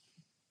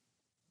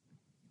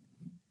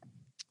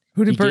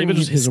 Who did Burton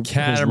give his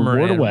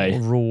catamaran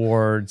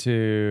reward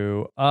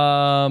to?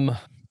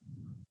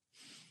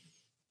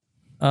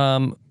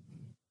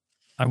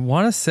 I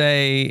want to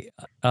say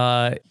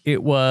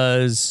it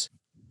was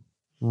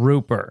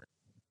Rupert.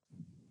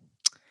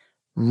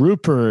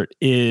 Rupert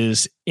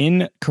is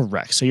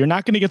incorrect. So you're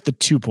not going to get the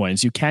 2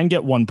 points. You can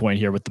get 1 point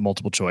here with the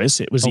multiple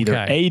choice. It was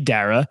either A,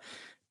 Dara,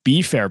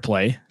 B,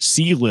 Fairplay,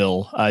 C,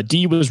 Lil,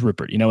 D was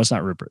Rupert. You know, it's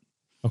not Rupert.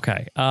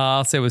 Okay.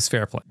 I'll say it was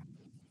Fairplay.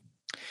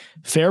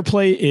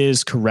 Fairplay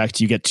is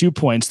correct. You get 2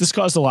 points. This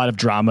caused a lot of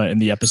drama in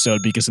the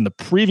episode because in the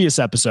previous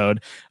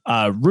episode,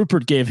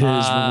 Rupert gave his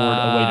reward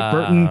away to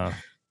Burton.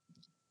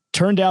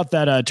 Turned out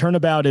that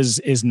Turnabout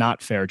is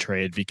not fair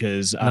trade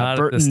because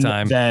Burton this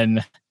time.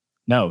 Then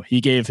no, he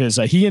gave his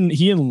he and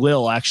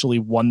Lil actually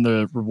won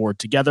the reward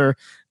together.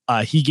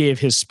 He gave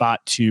his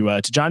spot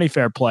to Johnny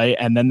Fairplay,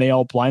 and then they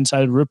all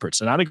blindsided Rupert.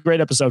 So not a great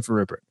episode for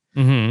Rupert.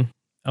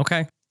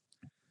 Okay,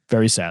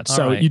 very sad. All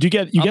so right. you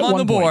get on 1 the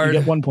point. board. You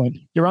get 1 point.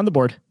 You're on the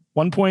board.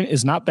 1 point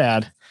is not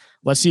bad.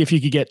 Let's see if you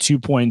could get 2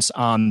 points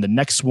on the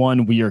next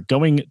one. We are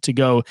going to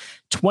go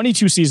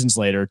 22 seasons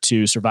later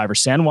to Survivor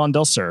San Juan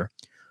del Sur.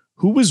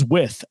 Who was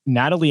with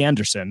Natalie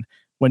Anderson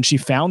when she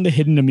found the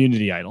hidden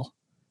immunity idol?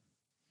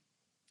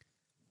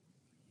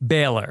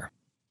 Baylor.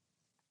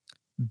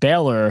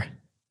 Baylor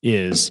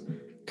is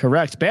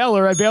correct.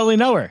 Baylor, I barely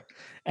know her.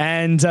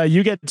 And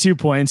you get 2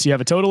 points. You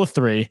have a total of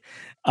 3.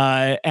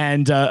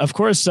 Of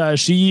course,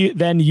 she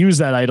then used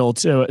that idol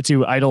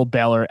to idol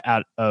Baylor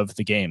out of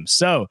the game.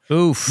 So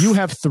you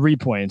have 3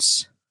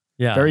 points.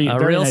 Yeah, very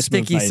real nice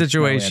sticky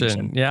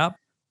situation. Yeah.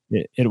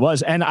 It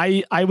was. And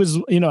I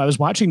was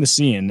watching the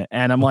scene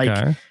and I'm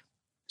like,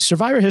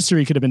 Survivor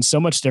history could have been so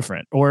much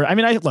different. Or, I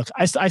mean,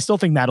 I still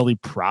think Natalie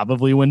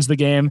probably wins the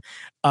game.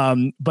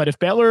 But if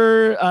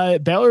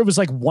Baylor was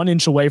like 1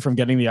 inch away from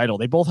getting the idol,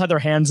 they both had their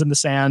hands in the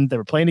sand. They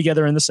were playing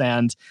together in the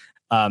sand,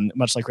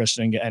 much like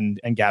Christian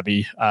and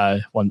Gabby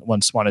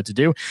once wanted to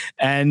do.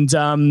 And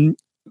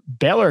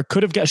Baylor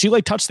could have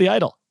she touched the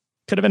idol.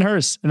 Could have been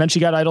hers. And then she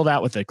got idled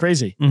out with it.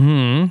 Crazy.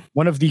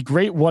 One of the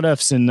great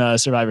what-ifs in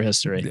Survivor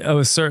history.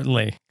 Oh,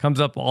 certainly. Comes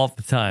up all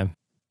the time.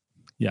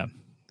 Yeah.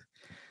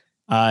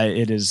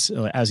 It is,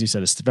 as you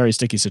said, it's a very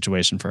sticky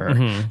situation for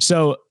her.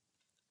 So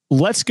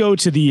let's go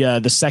to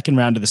the second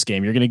round of this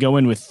game. You're going to go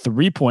in with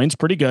 3 points.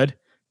 Pretty good.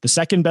 The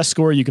second best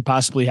score you could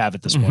possibly have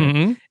at this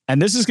point.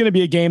 And this is going to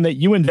be a game that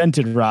you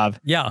invented, Rob.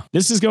 Yeah.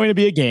 This is going to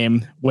be a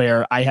game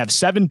where I have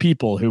 7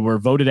 people who were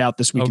voted out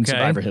this week in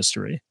Survivor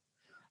history.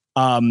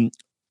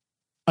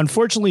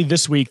 Unfortunately,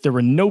 this week, there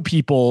were no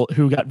people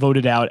who got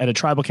voted out at a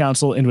tribal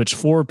council in which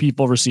 4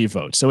 people received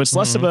votes. So it's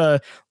less of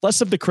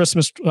the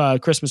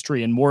Christmas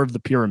tree and more of the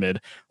pyramid,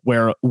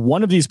 where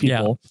one of these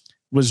people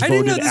was voted out.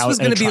 I didn't know this was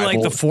going to be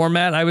like the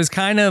format. I was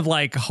kind of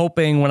like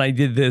hoping when I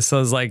did this, I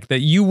was like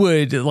that you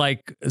would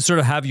like sort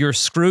of have your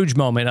Scrooge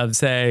moment of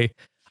say,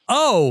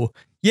 oh,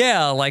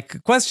 yeah,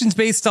 like questions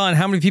based on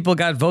how many people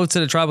got votes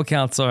at a tribal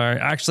council are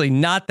actually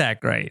not that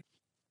great.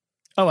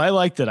 Oh, I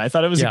liked it. I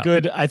thought it was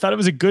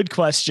a good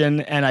question,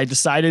 and I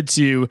decided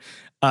to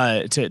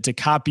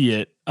copy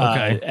it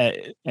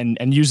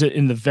and use it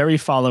in the very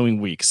following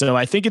week. So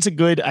I think it's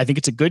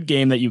a good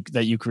game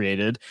that you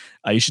created.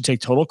 You should take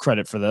total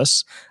credit for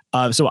this.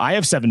 So I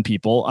have 7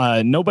 people.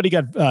 Nobody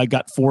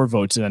got 4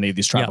 votes in any of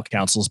these tribal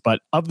councils,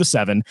 but of the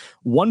 7,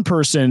 one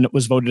person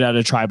was voted out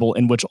of tribal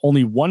in which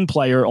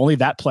only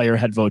that player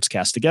had votes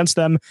cast against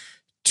them.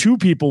 2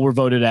 people were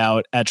voted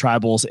out at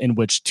tribals in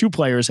which 2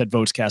 players had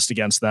votes cast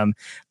against them,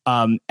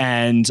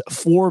 and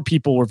 4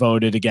 people were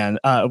voted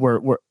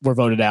were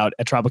voted out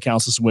at tribal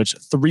councils in which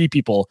 3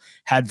 people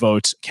had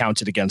votes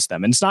counted against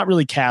them. And it's not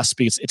really cast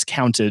because it's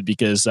counted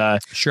because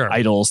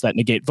idols that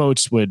negate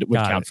votes would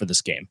count for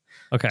this game.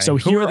 Okay, so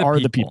here are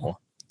the people.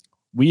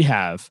 We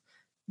have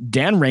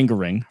Dan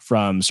Rangering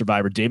from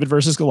Survivor David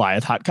versus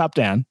Goliath, Hot Cop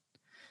Dan.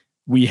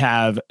 We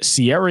have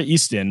Sierra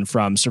Easton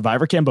from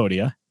Survivor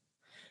Cambodia.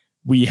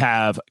 We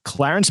have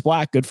Clarence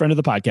Black, good friend of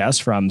the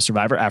podcast, from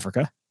Survivor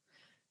Africa.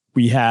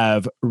 We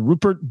have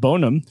Rupert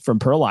Bonham from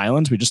Pearl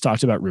Islands. We just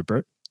talked about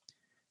Rupert.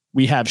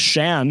 We have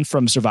Shan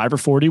from Survivor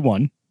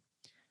 41.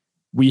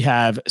 We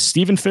have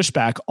Stephen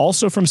Fishback,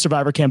 also from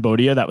Survivor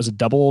Cambodia. That was a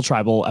double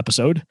tribal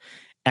episode.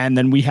 And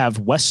then we have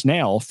Wes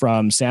Snail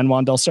from San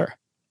Juan del Sur.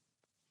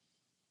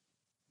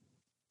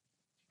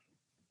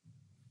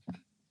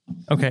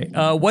 Okay.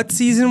 What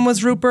season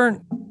was Rupert?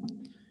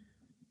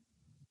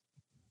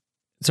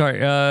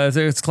 Sorry, so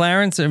it's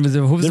Clarence. Who was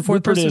the fourth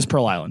Rupert person? is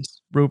Pearl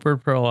Islands.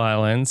 Rupert, Pearl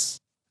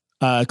Islands.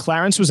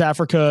 Clarence was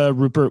Africa.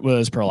 Rupert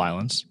was Pearl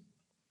Islands.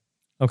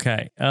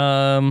 Okay.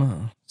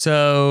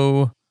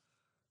 So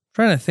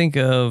trying to think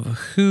of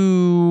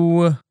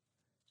who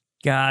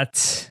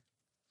got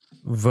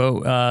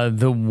vote.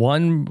 The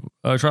one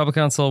tribal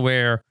council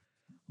where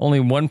only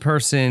one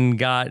person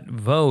got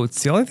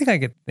votes. The only thing I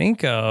could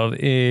think of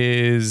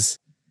is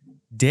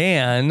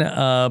Dan,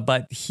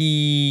 but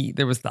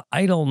there was the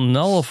idol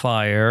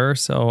nullifier,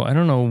 so I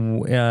don't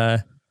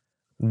know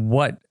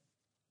what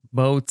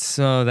votes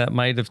that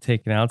might have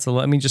taken out. So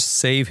let me just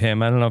save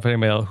him. I don't know if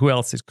anybody else, who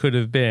else it could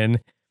have been.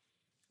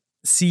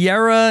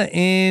 Sierra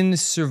in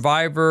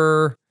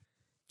Survivor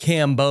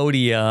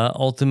Cambodia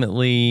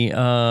ultimately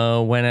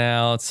went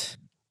out.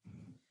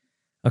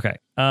 Okay,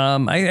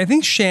 I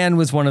think Shan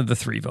was one of the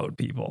 3 vote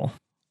people.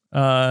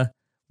 Wes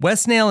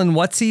Snail in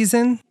what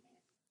season?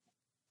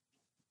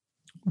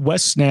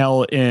 Wes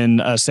Snail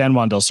in San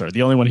Juan del Sur,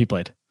 the only one he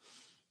played.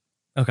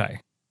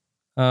 Okay.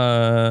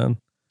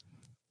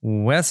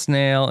 Wes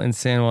Snail in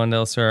San Juan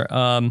del Sur.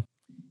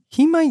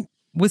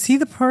 Was he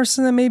the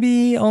person that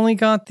maybe only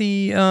got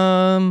the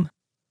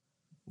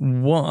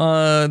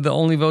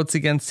only votes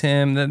against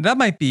him? That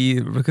might be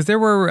because there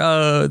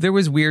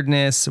was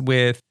weirdness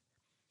with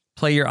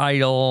Play Your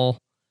Idol,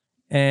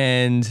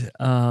 and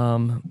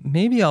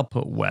maybe I'll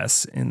put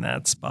Wes in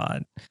that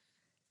spot.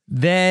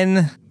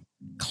 Then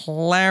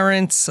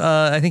Clarence,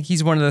 I think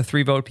he's one of the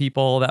 3 vote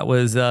people. That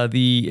was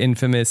the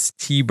infamous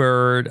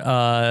T-Bird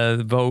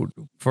vote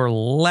for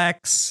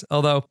Lex,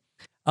 although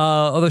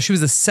she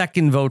was the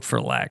 2nd vote for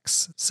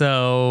Lex.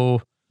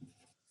 So,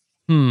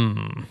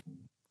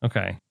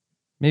 okay.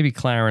 Maybe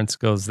Clarence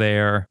goes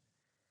there.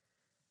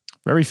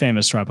 Very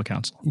famous tribal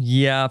council.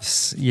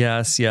 Yes.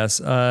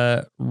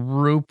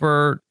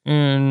 Rupert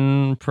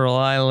in Pearl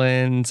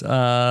Islands.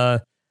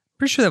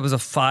 Pretty sure that was a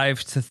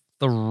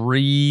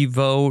 5-3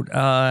 vote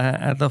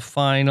at the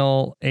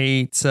final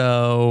 8.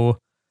 So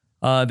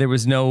there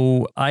was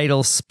no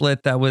idol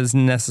split that was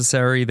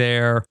necessary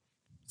there.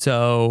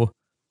 So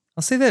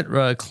I'll say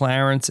that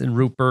Clarence and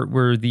Rupert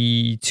were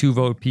the 2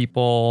 vote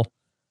people.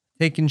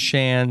 Taking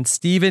Shan.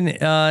 Stephen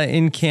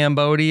in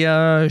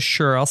Cambodia.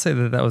 Sure, I'll say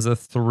that was a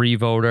 3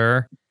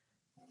 voter.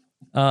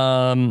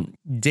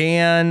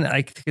 Dan,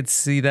 I could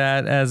see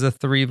that as a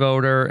 3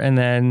 voter. And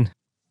then,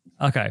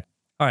 okay.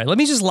 All right, let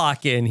me just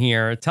lock in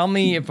here. Tell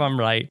me if I'm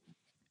right.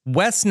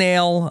 Wes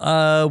Snail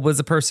was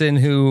a person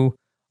who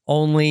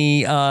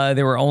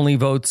there were only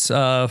votes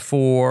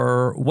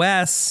for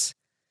Wes.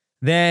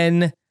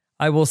 Then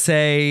I will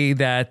say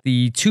that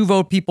the 2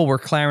 vote people were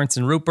Clarence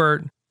and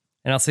Rupert.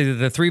 And I'll say that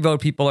the 3 vote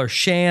people are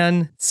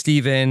Shan,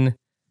 Steven,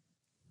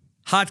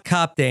 Hot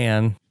Cop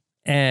Dan,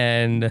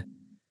 and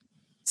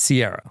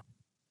Sierra.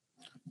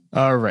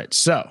 All right.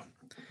 So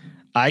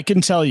I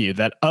can tell you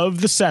that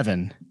of the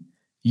 7,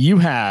 you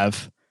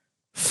have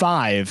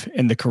 5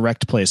 in the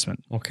correct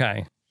placement.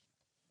 Okay.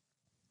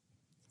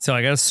 So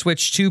I got to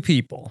switch 2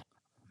 people.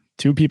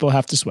 2 people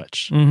have to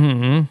switch.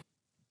 Mm-hmm.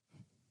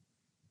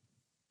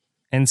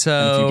 And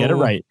so if you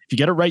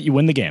get it right, you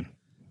win the game.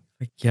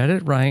 If I get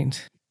it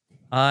right,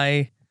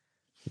 I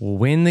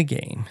win the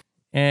game.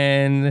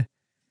 And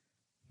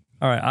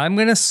all right, I'm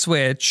going to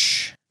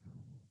switch.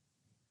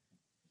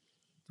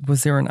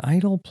 Was there an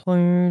idol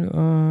player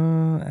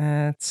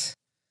at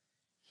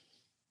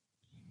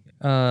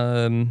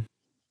I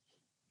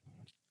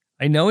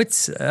know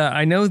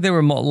there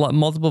were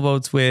multiple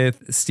votes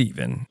with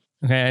Steven.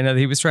 Okay, I know that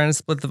he was trying to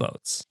split the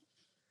votes.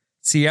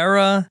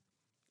 Sierra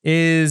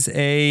is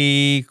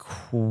a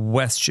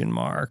question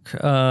mark.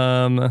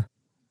 I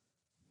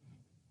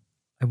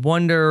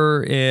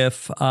wonder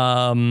if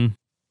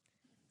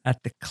at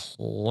the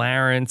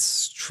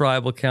Clarence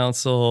Tribal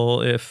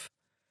Council, if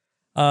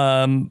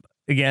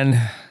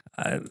again,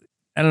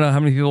 I don't know how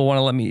many people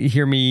want to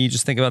hear me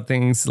just think about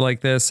things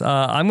like this.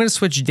 I'm going to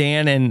switch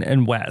Dan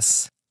and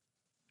Wes.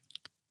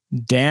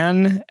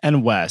 Dan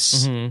and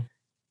Wes. Mm-hmm.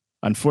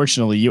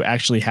 Unfortunately, you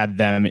actually had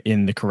them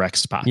in the correct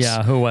spots.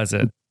 Yeah, who was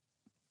it?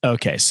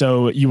 Okay,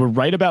 so you were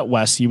right about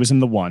Wes. He was in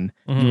the 1.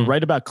 Mm-hmm. You were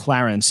right about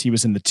Clarence. He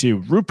was in the 2.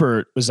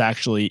 Rupert was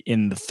actually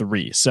in the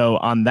 3. So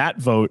on that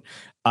vote,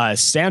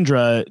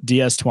 Sandra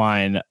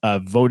Diaz-Twine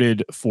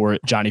voted for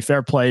Johnny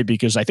Fairplay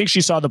because I think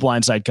she saw The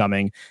Blind Side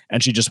coming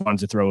and she just wanted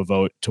to throw a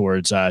vote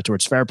towards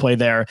Fairplay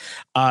there.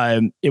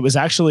 It was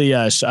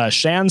actually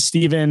Shan,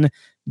 Steven,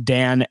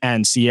 Dan,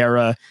 and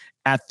Sierra.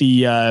 At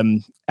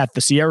the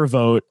Sierra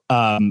vote,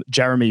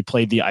 Jeremy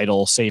played the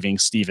idol saving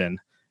Steven.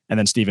 And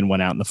then Steven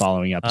went out in the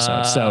following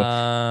episode.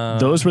 So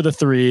those were the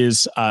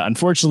 3s.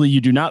 Unfortunately, you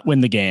do not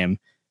win the game,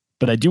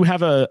 but I do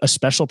have a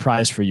special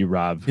prize for you,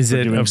 Rob. Is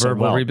it a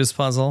verbal Rebus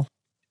puzzle?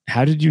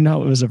 How did you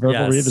know it was a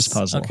verbal Rebus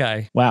puzzle?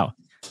 Okay. Wow.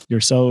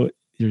 You're so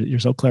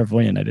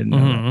clairvoyant. I didn't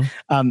know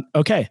that.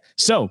 Okay.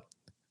 So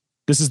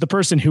this is the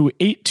person who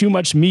ate too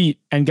much meat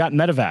and got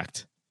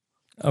medevaced.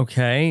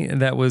 Okay.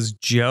 That was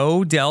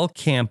Joe Del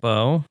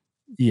Campo.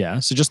 Yeah.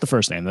 So just the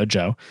first name, though,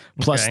 Joe.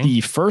 Plus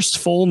the first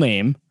full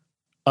name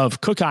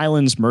of Cook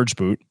Islands Merge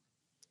Boot.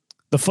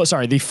 The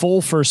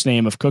full first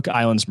name of Cook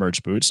Islands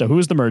Merge Boot. So who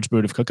is the Merge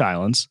Boot of Cook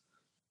Islands?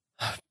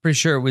 Pretty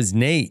sure it was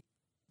Nate.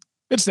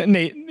 It's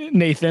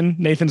Nathan.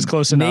 Nathan's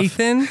close enough.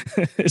 Nathan?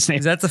 His name,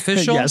 is that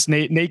official? Yes.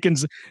 Nate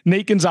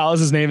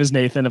Gonzalez's name is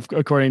Nathan,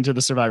 according to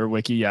the Survivor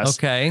Wiki. Yes.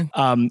 Okay.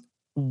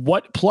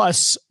 What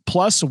plus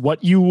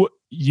what you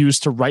use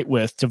to write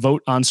with to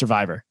vote on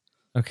Survivor?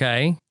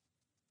 Okay.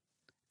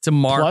 It's a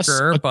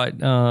marker, but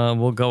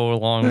we'll go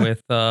along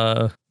with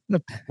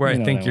where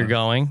I think you're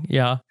going.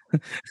 Yeah.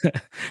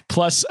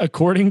 Plus,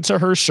 according to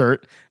her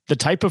shirt, the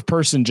type of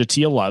person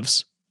Jatia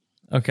loves.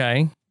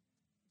 Okay.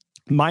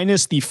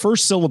 Minus the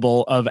first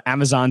syllable of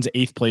Amazon's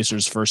 8th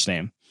placer's first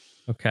name.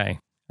 Okay.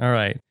 All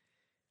right.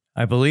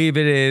 I believe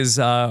it is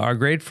our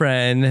great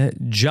friend,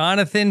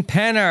 Jonathan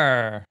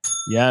Penner.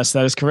 Yes,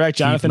 that is correct.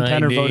 Jonathan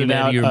Penner voted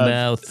out of your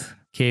mouth,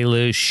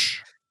 Kalish.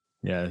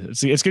 Yeah,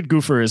 it's good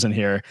Goofer isn't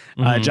here.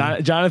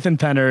 Jonathan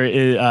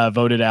Penner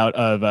voted out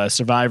of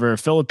Survivor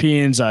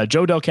Philippines.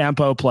 Joe Del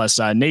Campo plus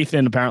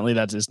Nathan. Apparently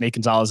that is Nate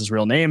Gonzalez's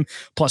real name.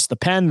 Plus the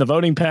pen, the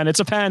voting pen.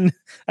 It's a pen.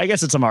 I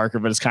guess it's a marker,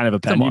 but it's kind of a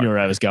pen. You knew where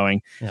I was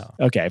going. Yeah.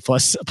 Okay.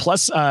 Plus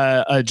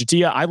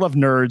Jatia, I love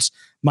nerds.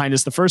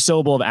 Minus the first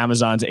syllable of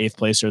Amazon's 8th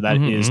placer. That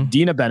is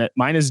Dina Bennett.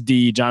 Minus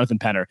D, Jonathan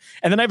Penner.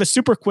 And then I have a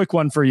super quick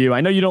one for you. I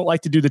know you don't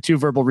like to do the 2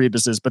 verbal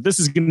rebuses, but this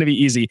is going to be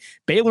easy.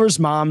 Baylor's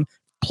mom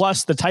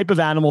plus the type of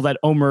animal that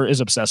Omer is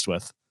obsessed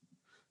with.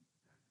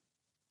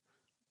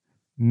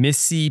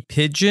 Missy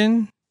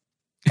Pigeon?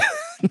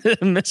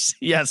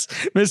 Yes,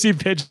 Missy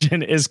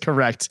Pigeon is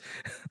correct.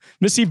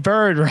 Missy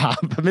Bird,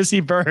 Rob. Missy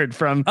Bird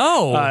from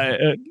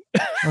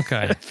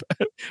okay,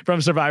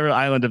 from Survivor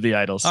Island of the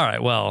Idols. All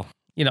right, well,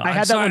 I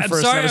had that one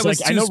first. Sorry, I was like,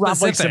 I know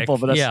Rob likes simple,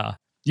 but that's,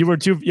 you were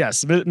too.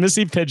 Yes,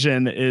 Missy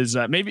Pigeon is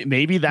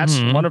maybe that's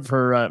one of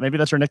her. Maybe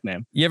that's her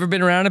nickname. You ever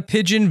been around a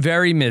pigeon?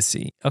 Very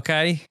Missy.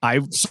 Okay,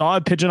 I saw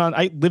a pigeon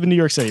I live in New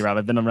York City, Rob.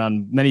 I've been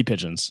around many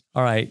pigeons.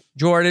 All right,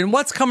 Jordan,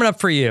 what's coming up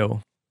for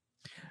you?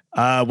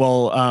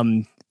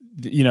 Getting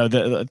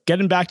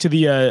back to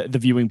the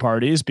viewing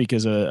parties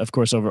because of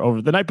course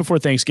over the night before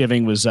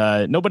Thanksgiving was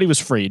nobody was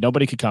free,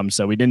 nobody could come,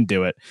 so we didn't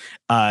do it.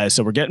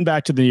 So we're getting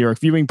back to the New York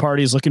viewing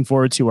parties. Looking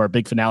forward to our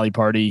big finale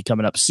party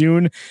coming up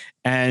soon,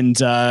 and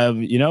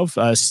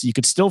you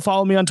could still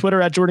follow me on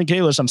Twitter at Jordan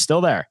Kalish. I'm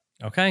still there.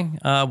 Okay,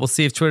 we'll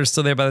see if Twitter's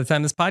still there by the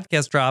time this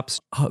podcast drops.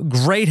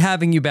 Great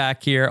having you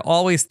back here.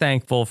 Always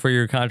thankful for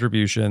your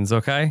contributions.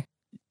 Okay.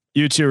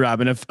 You too,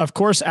 Robin. Of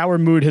course, our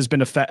mood has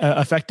been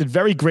affected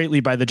very greatly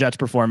by the Jets'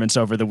 performance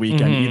over the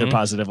weekend, either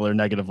positively or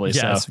negatively.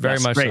 Yes, so very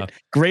much great. So.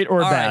 Great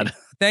or All bad. Right.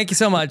 Thank you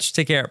so much.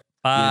 Take care.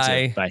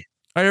 Bye. Bye.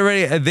 All right,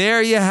 everybody.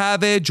 There you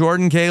have it.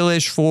 Jordan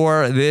Kalish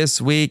for this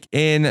week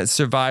in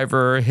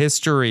Survivor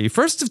history.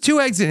 First of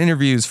 2 exit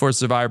interviews for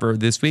Survivor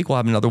this week. We'll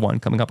have another one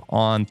coming up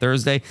on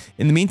Thursday.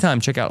 In the meantime,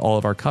 check out all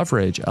of our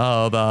coverage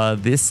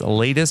of this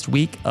latest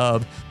week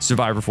of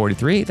Survivor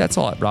 43. That's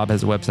all at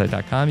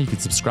robhasawebsite.com. You can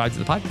subscribe to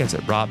the podcast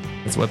at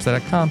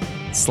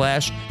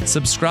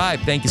robhasawebsite.com/subscribe.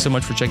 Thank you so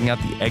much for checking out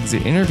the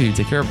exit interview.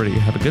 Take care, everybody.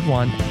 Have a good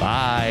one.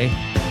 Bye.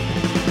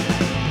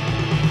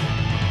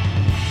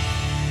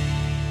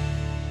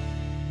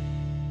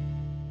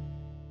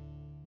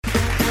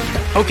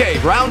 Okay,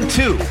 round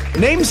 2.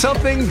 Name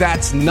something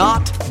that's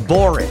not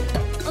boring.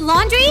 A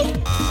laundry?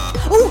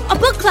 Ooh, a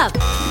book club.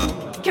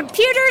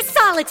 Computer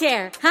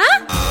solitaire,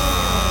 huh?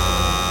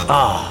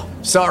 Ah,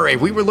 sorry,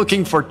 we were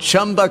looking for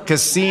Chumba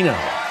Casino.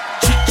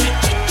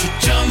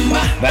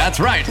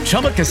 That's right,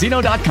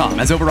 ChumbaCasino.com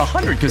has over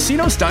 100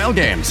 casino-style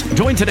games.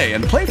 Join today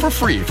and play for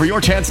free for your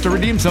chance to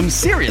redeem some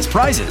serious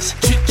prizes.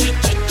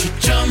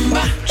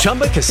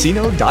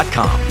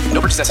 ChumbaCasino.com.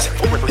 No purchase necessary.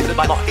 Void where prohibited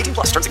by law.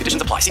 18+ terms and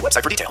conditions apply. See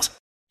website for details.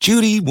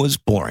 Judy was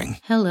boring.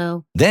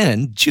 Hello.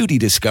 Then Judy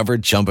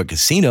discovered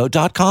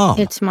ChumbaCasino.com.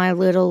 It's my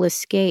little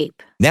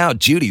escape. Now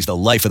Judy's the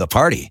life of the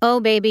party. Oh,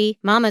 baby,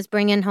 mama's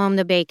bringing home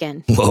the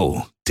bacon.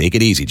 Whoa, take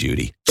it easy,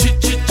 Judy.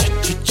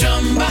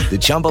 The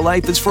Chumba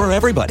life is for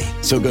everybody.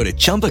 So go to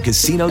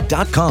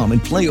ChumbaCasino.com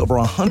and play over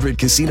 100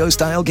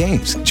 casino-style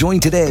games. Join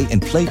today and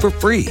play for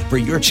free for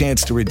your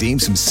chance to redeem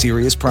some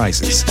serious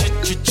prizes.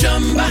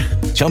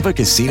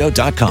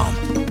 ChumbaCasino.com.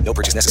 No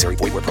purchase necessary.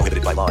 Void where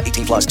prohibited by law.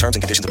 18 plus terms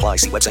and conditions apply.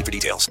 See website for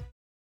details.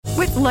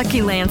 With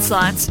Lucky Land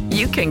Slots,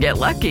 you can get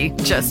lucky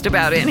just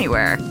about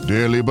anywhere.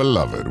 Dearly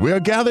beloved, we are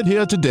gathered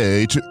here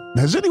today to...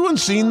 Has anyone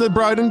seen the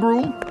bride and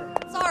groom?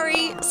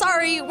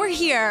 Sorry, we're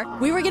here.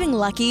 We were getting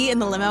lucky in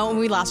the limo and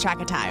we lost track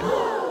of time.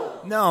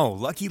 No,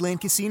 Lucky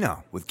Land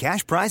Casino, with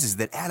cash prizes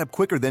that add up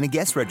quicker than a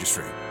guest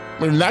registry.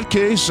 In that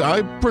case,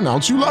 I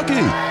pronounce you lucky.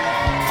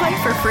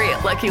 Play for free at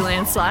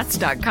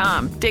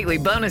LuckyLandSlots.com. Daily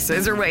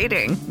bonuses are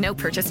waiting. No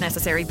purchase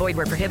necessary. Void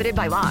where prohibited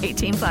by law.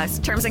 18 plus.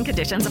 Terms and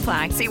conditions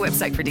apply. See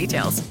website for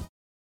details.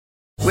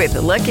 With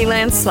the Lucky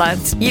Land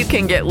Slots, you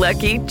can get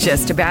lucky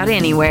just about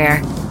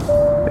anywhere.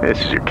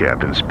 This is your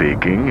captain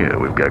speaking.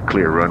 We've got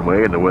clear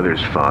runway and the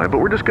weather's fine, but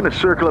we're just going to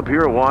circle up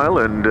here a while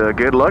and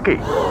get lucky.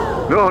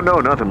 No,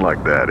 nothing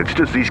like that. It's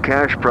just these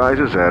cash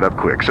prizes add up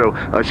quick. So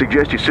I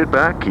suggest you sit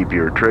back, keep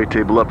your tray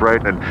table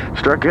upright, and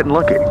start getting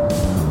lucky.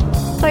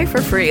 Play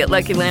for free at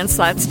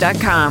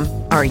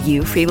LuckyLandSlots.com. Are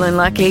you feeling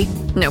lucky?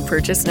 No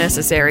purchase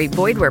necessary.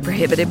 Void where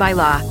prohibited by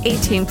law.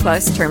 18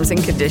 plus terms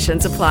and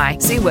conditions apply.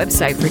 See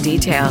website for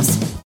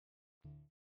details.